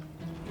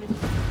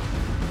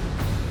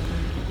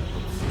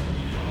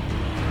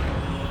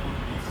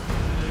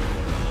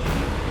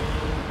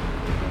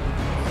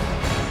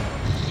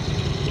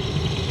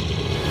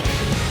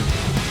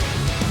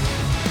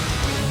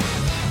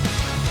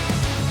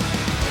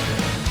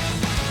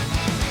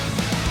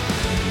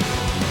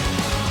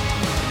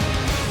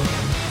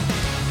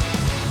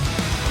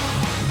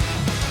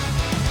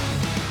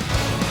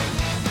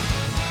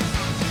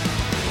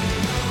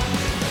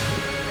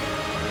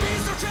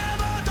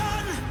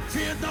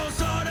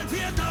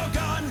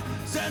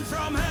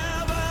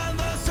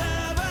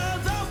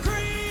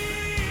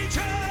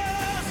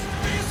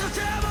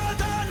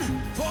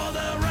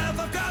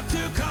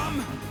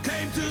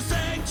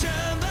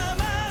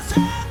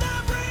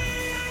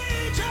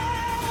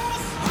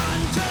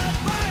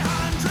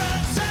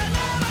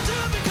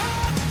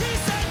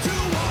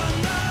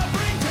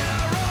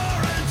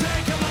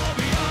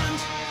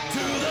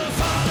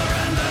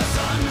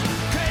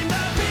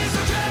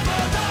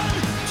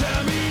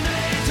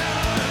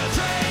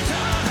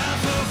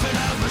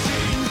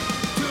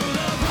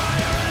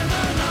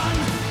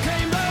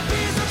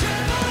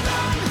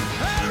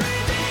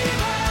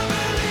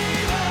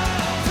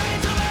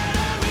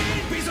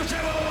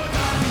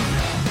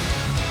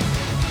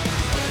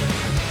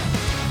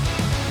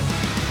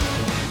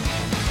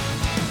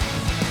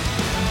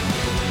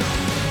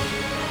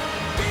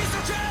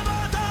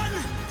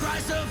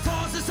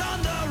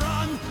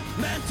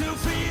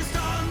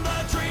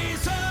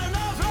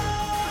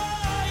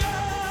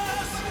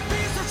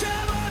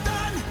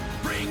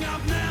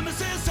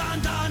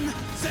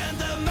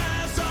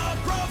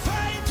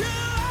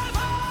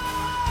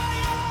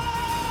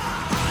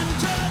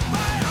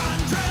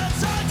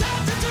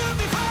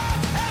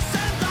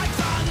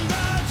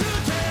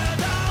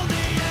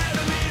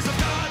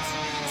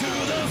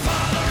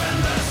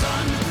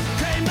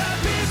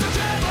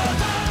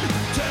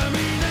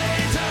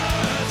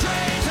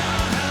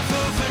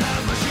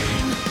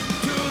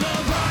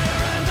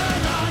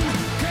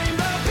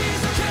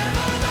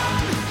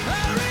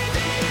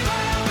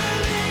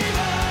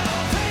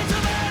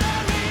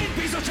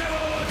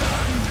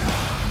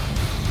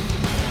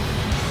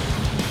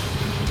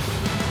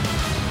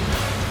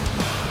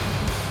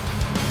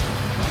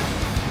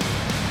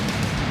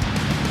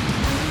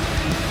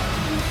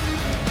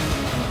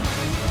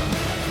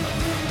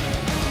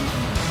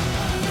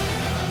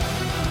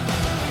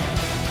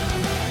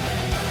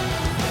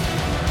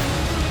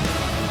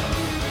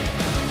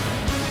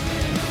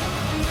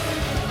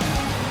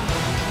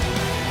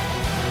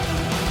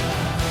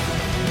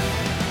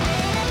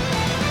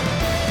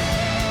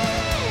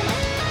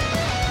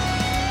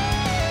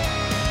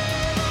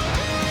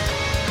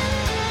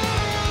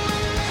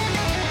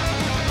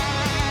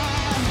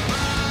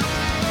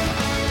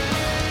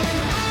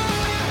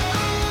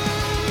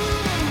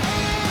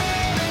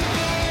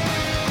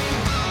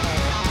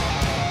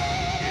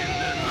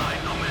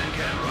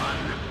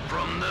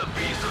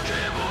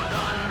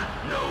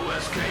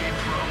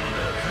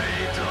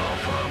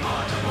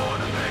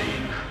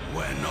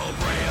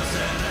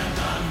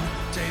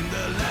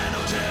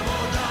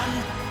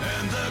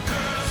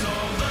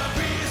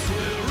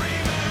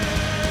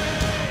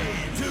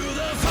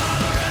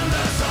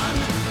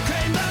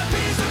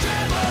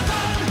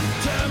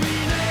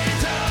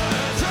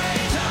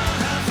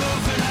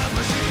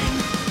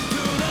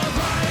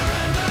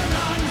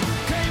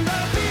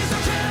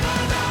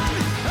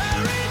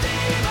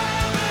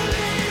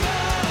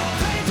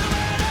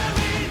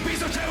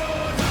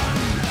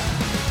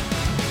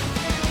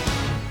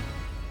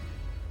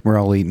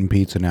 all eating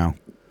pizza now.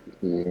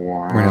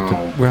 Wow. We're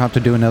gonna have to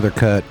do another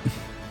cut.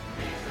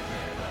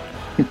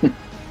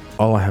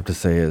 All I have to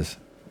say is,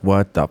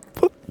 what the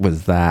fuck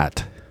was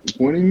that?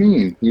 What do you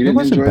mean? You didn't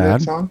wasn't enjoy bad.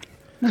 that song?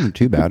 Wasn't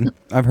too bad.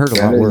 I've heard a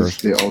That lot is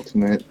worse. the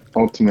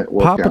ultimate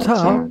Pop workout it up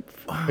song.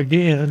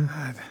 again.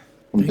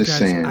 I'm You just guys,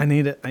 saying. I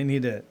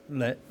need to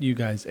let you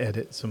guys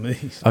edit some of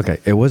these. Okay,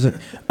 it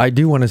wasn't. I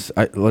do want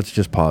to. Let's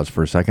just pause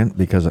for a second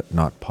because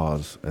not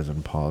pause as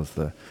in pause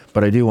the.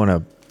 But I do want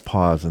to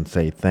pause and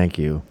say thank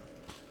you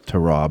to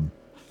Rob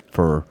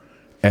for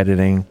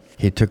editing.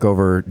 He took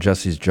over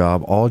Jesse's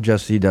job. All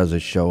Jesse does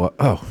is show up.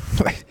 Oh,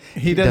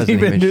 He doesn't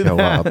even do show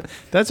that. up.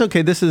 That's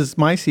okay. This is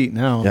my seat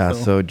now. Yeah.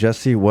 So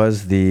Jesse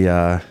was the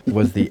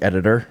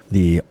editor,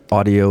 the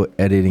audio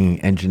editing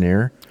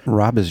engineer.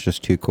 Rob is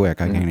just too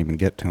quick. I can't even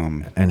get to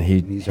him. And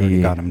he's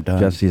already got him done.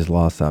 Jesse's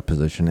lost that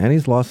position, and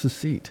he's lost his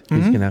seat.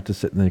 He's gonna have to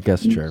sit in the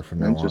guest chair from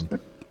now on. Interesting.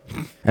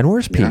 And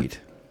where's Yeah. Pete?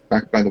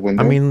 Back by the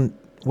window. I mean,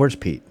 where's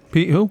Pete?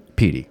 Pete, who?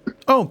 Petey.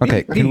 Oh, Pete,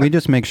 Okay, can we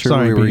just make sure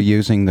Sorry, we were Pete.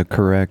 using the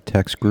correct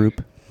text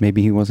group?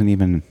 Maybe he wasn't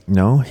even.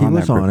 No, he on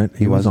was that on group. it.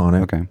 He was on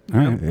it. Okay, all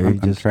right. He I'm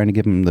just- trying to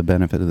give him the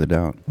benefit of the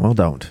doubt. Well,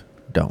 don't.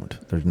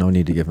 There's no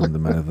need to give him the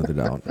benefit of the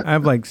doubt. I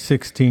have like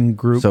 16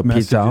 group So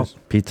messages. Pete's out.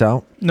 Pete's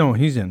out. No,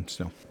 he's in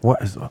still.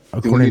 What? Is, need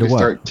according to to what?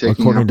 start taking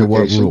According to what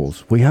applications.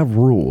 rules? We have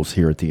rules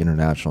here at the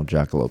International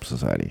Jackalope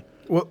Society.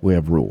 What? We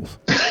have rules.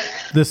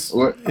 This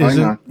What? Hang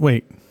isn't. on.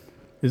 Wait.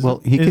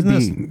 Well, he could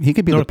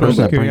be the Northwest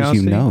person that brings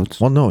you Curiosity?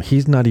 notes. Well, no,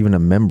 he's not even a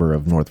member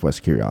of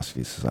Northwest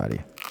Curiosity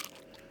Society.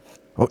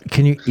 Oh,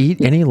 can you eat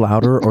any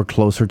louder or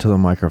closer to the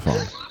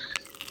microphone?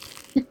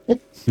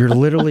 You're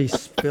literally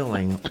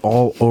spilling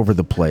all over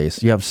the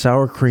place. You have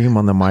sour cream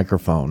on the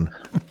microphone.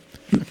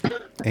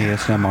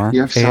 ASMR.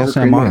 You have sour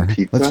cream on ASMR.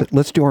 pizza?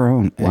 Let's do our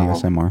own Wow.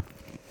 ASMR.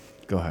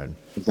 Go ahead.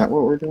 Is that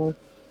what we're doing?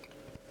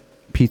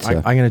 Pizza.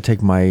 I'm gonna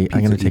take my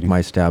eating.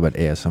 my stab at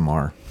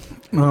ASMR.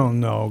 Oh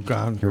no,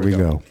 God. Here we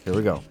go. Here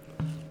we go.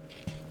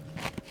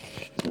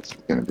 It's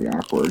gonna be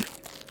awkward.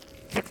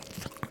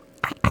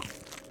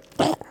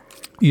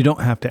 You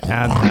don't have to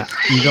add that.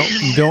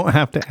 You don't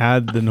have to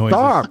add the noises.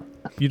 Stop.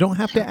 You don't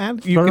have to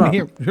add. You Stop. can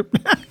hear.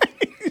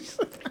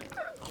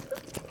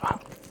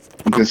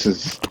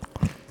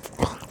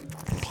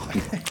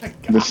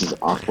 This is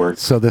awkward.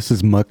 So this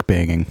is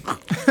mukbanging.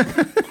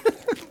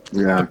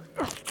 Yeah.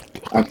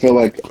 I feel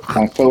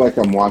like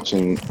I'm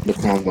watching the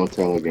Pound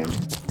Hotel again.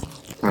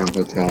 Pound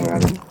Hotel,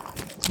 rather.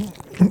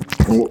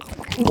 Oh,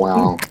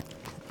 wow.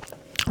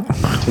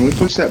 Can we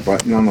push that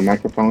button on the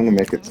microphone to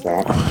make it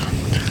stop?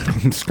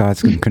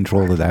 Scott's in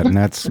control of that, and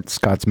that's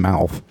Scott's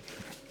mouth.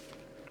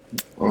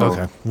 Oh,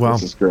 Okay, well-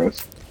 this is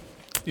gross.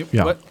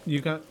 Yeah. What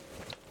you got?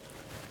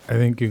 I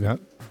think you got.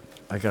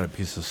 I got a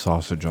piece of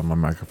sausage on my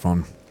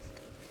microphone.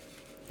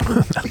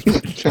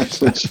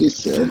 That's what she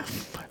said.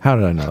 How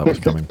did I know that was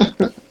coming?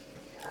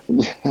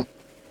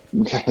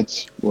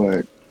 That's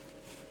what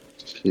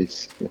she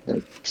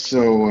said.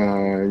 So,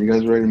 you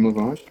guys ready to move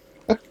on?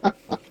 I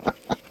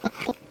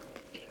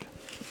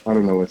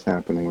don't know what's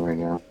happening right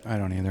now. I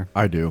don't either.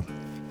 I do.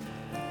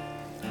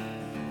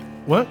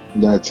 What?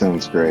 That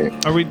sounds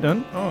great. Are we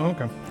done? Oh,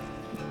 okay.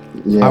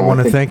 Yeah, I want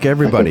to think- thank I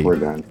everybody think we're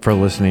done. for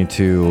listening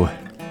to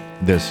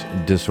this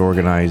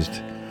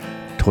disorganized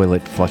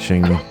toilet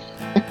flushing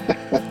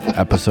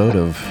episode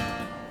of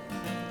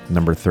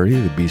number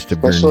 30, The Beast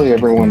of Especially Gurn,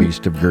 everyone- The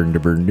Beast of Gurn.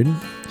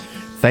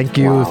 Thank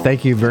you. Wow.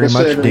 Thank you very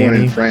Especially much, everyone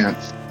Danny. in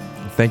France.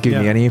 Thank you,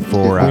 Yeah. Danny,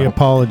 for We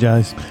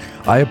apologize.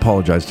 I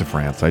apologize to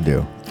France. I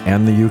do.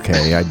 And the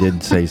UK. I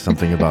did say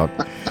something about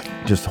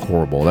just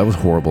horrible. That was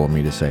horrible of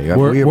me to say.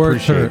 We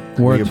Words hurt.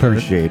 Words hurt.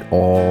 appreciate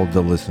all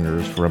the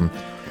listeners from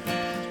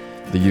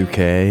the UK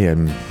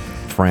and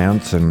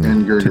France and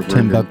And Gerda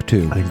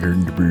Timbuktu.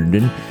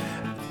 Gurn.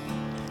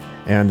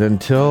 And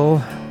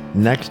until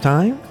next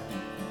time,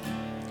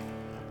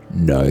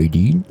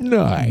 nighty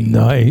night.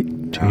 Night.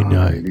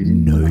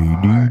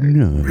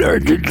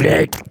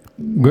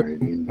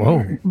 Brandon.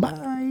 Whoa.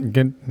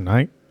 Good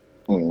night.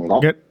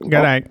 Good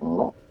night.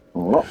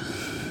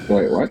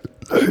 Wait, what?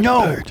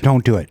 No,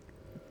 don't do it.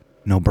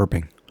 No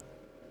burping.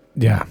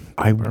 Yeah.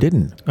 I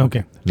didn't.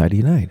 Okay.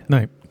 Nighty night.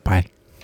 Night. Bye.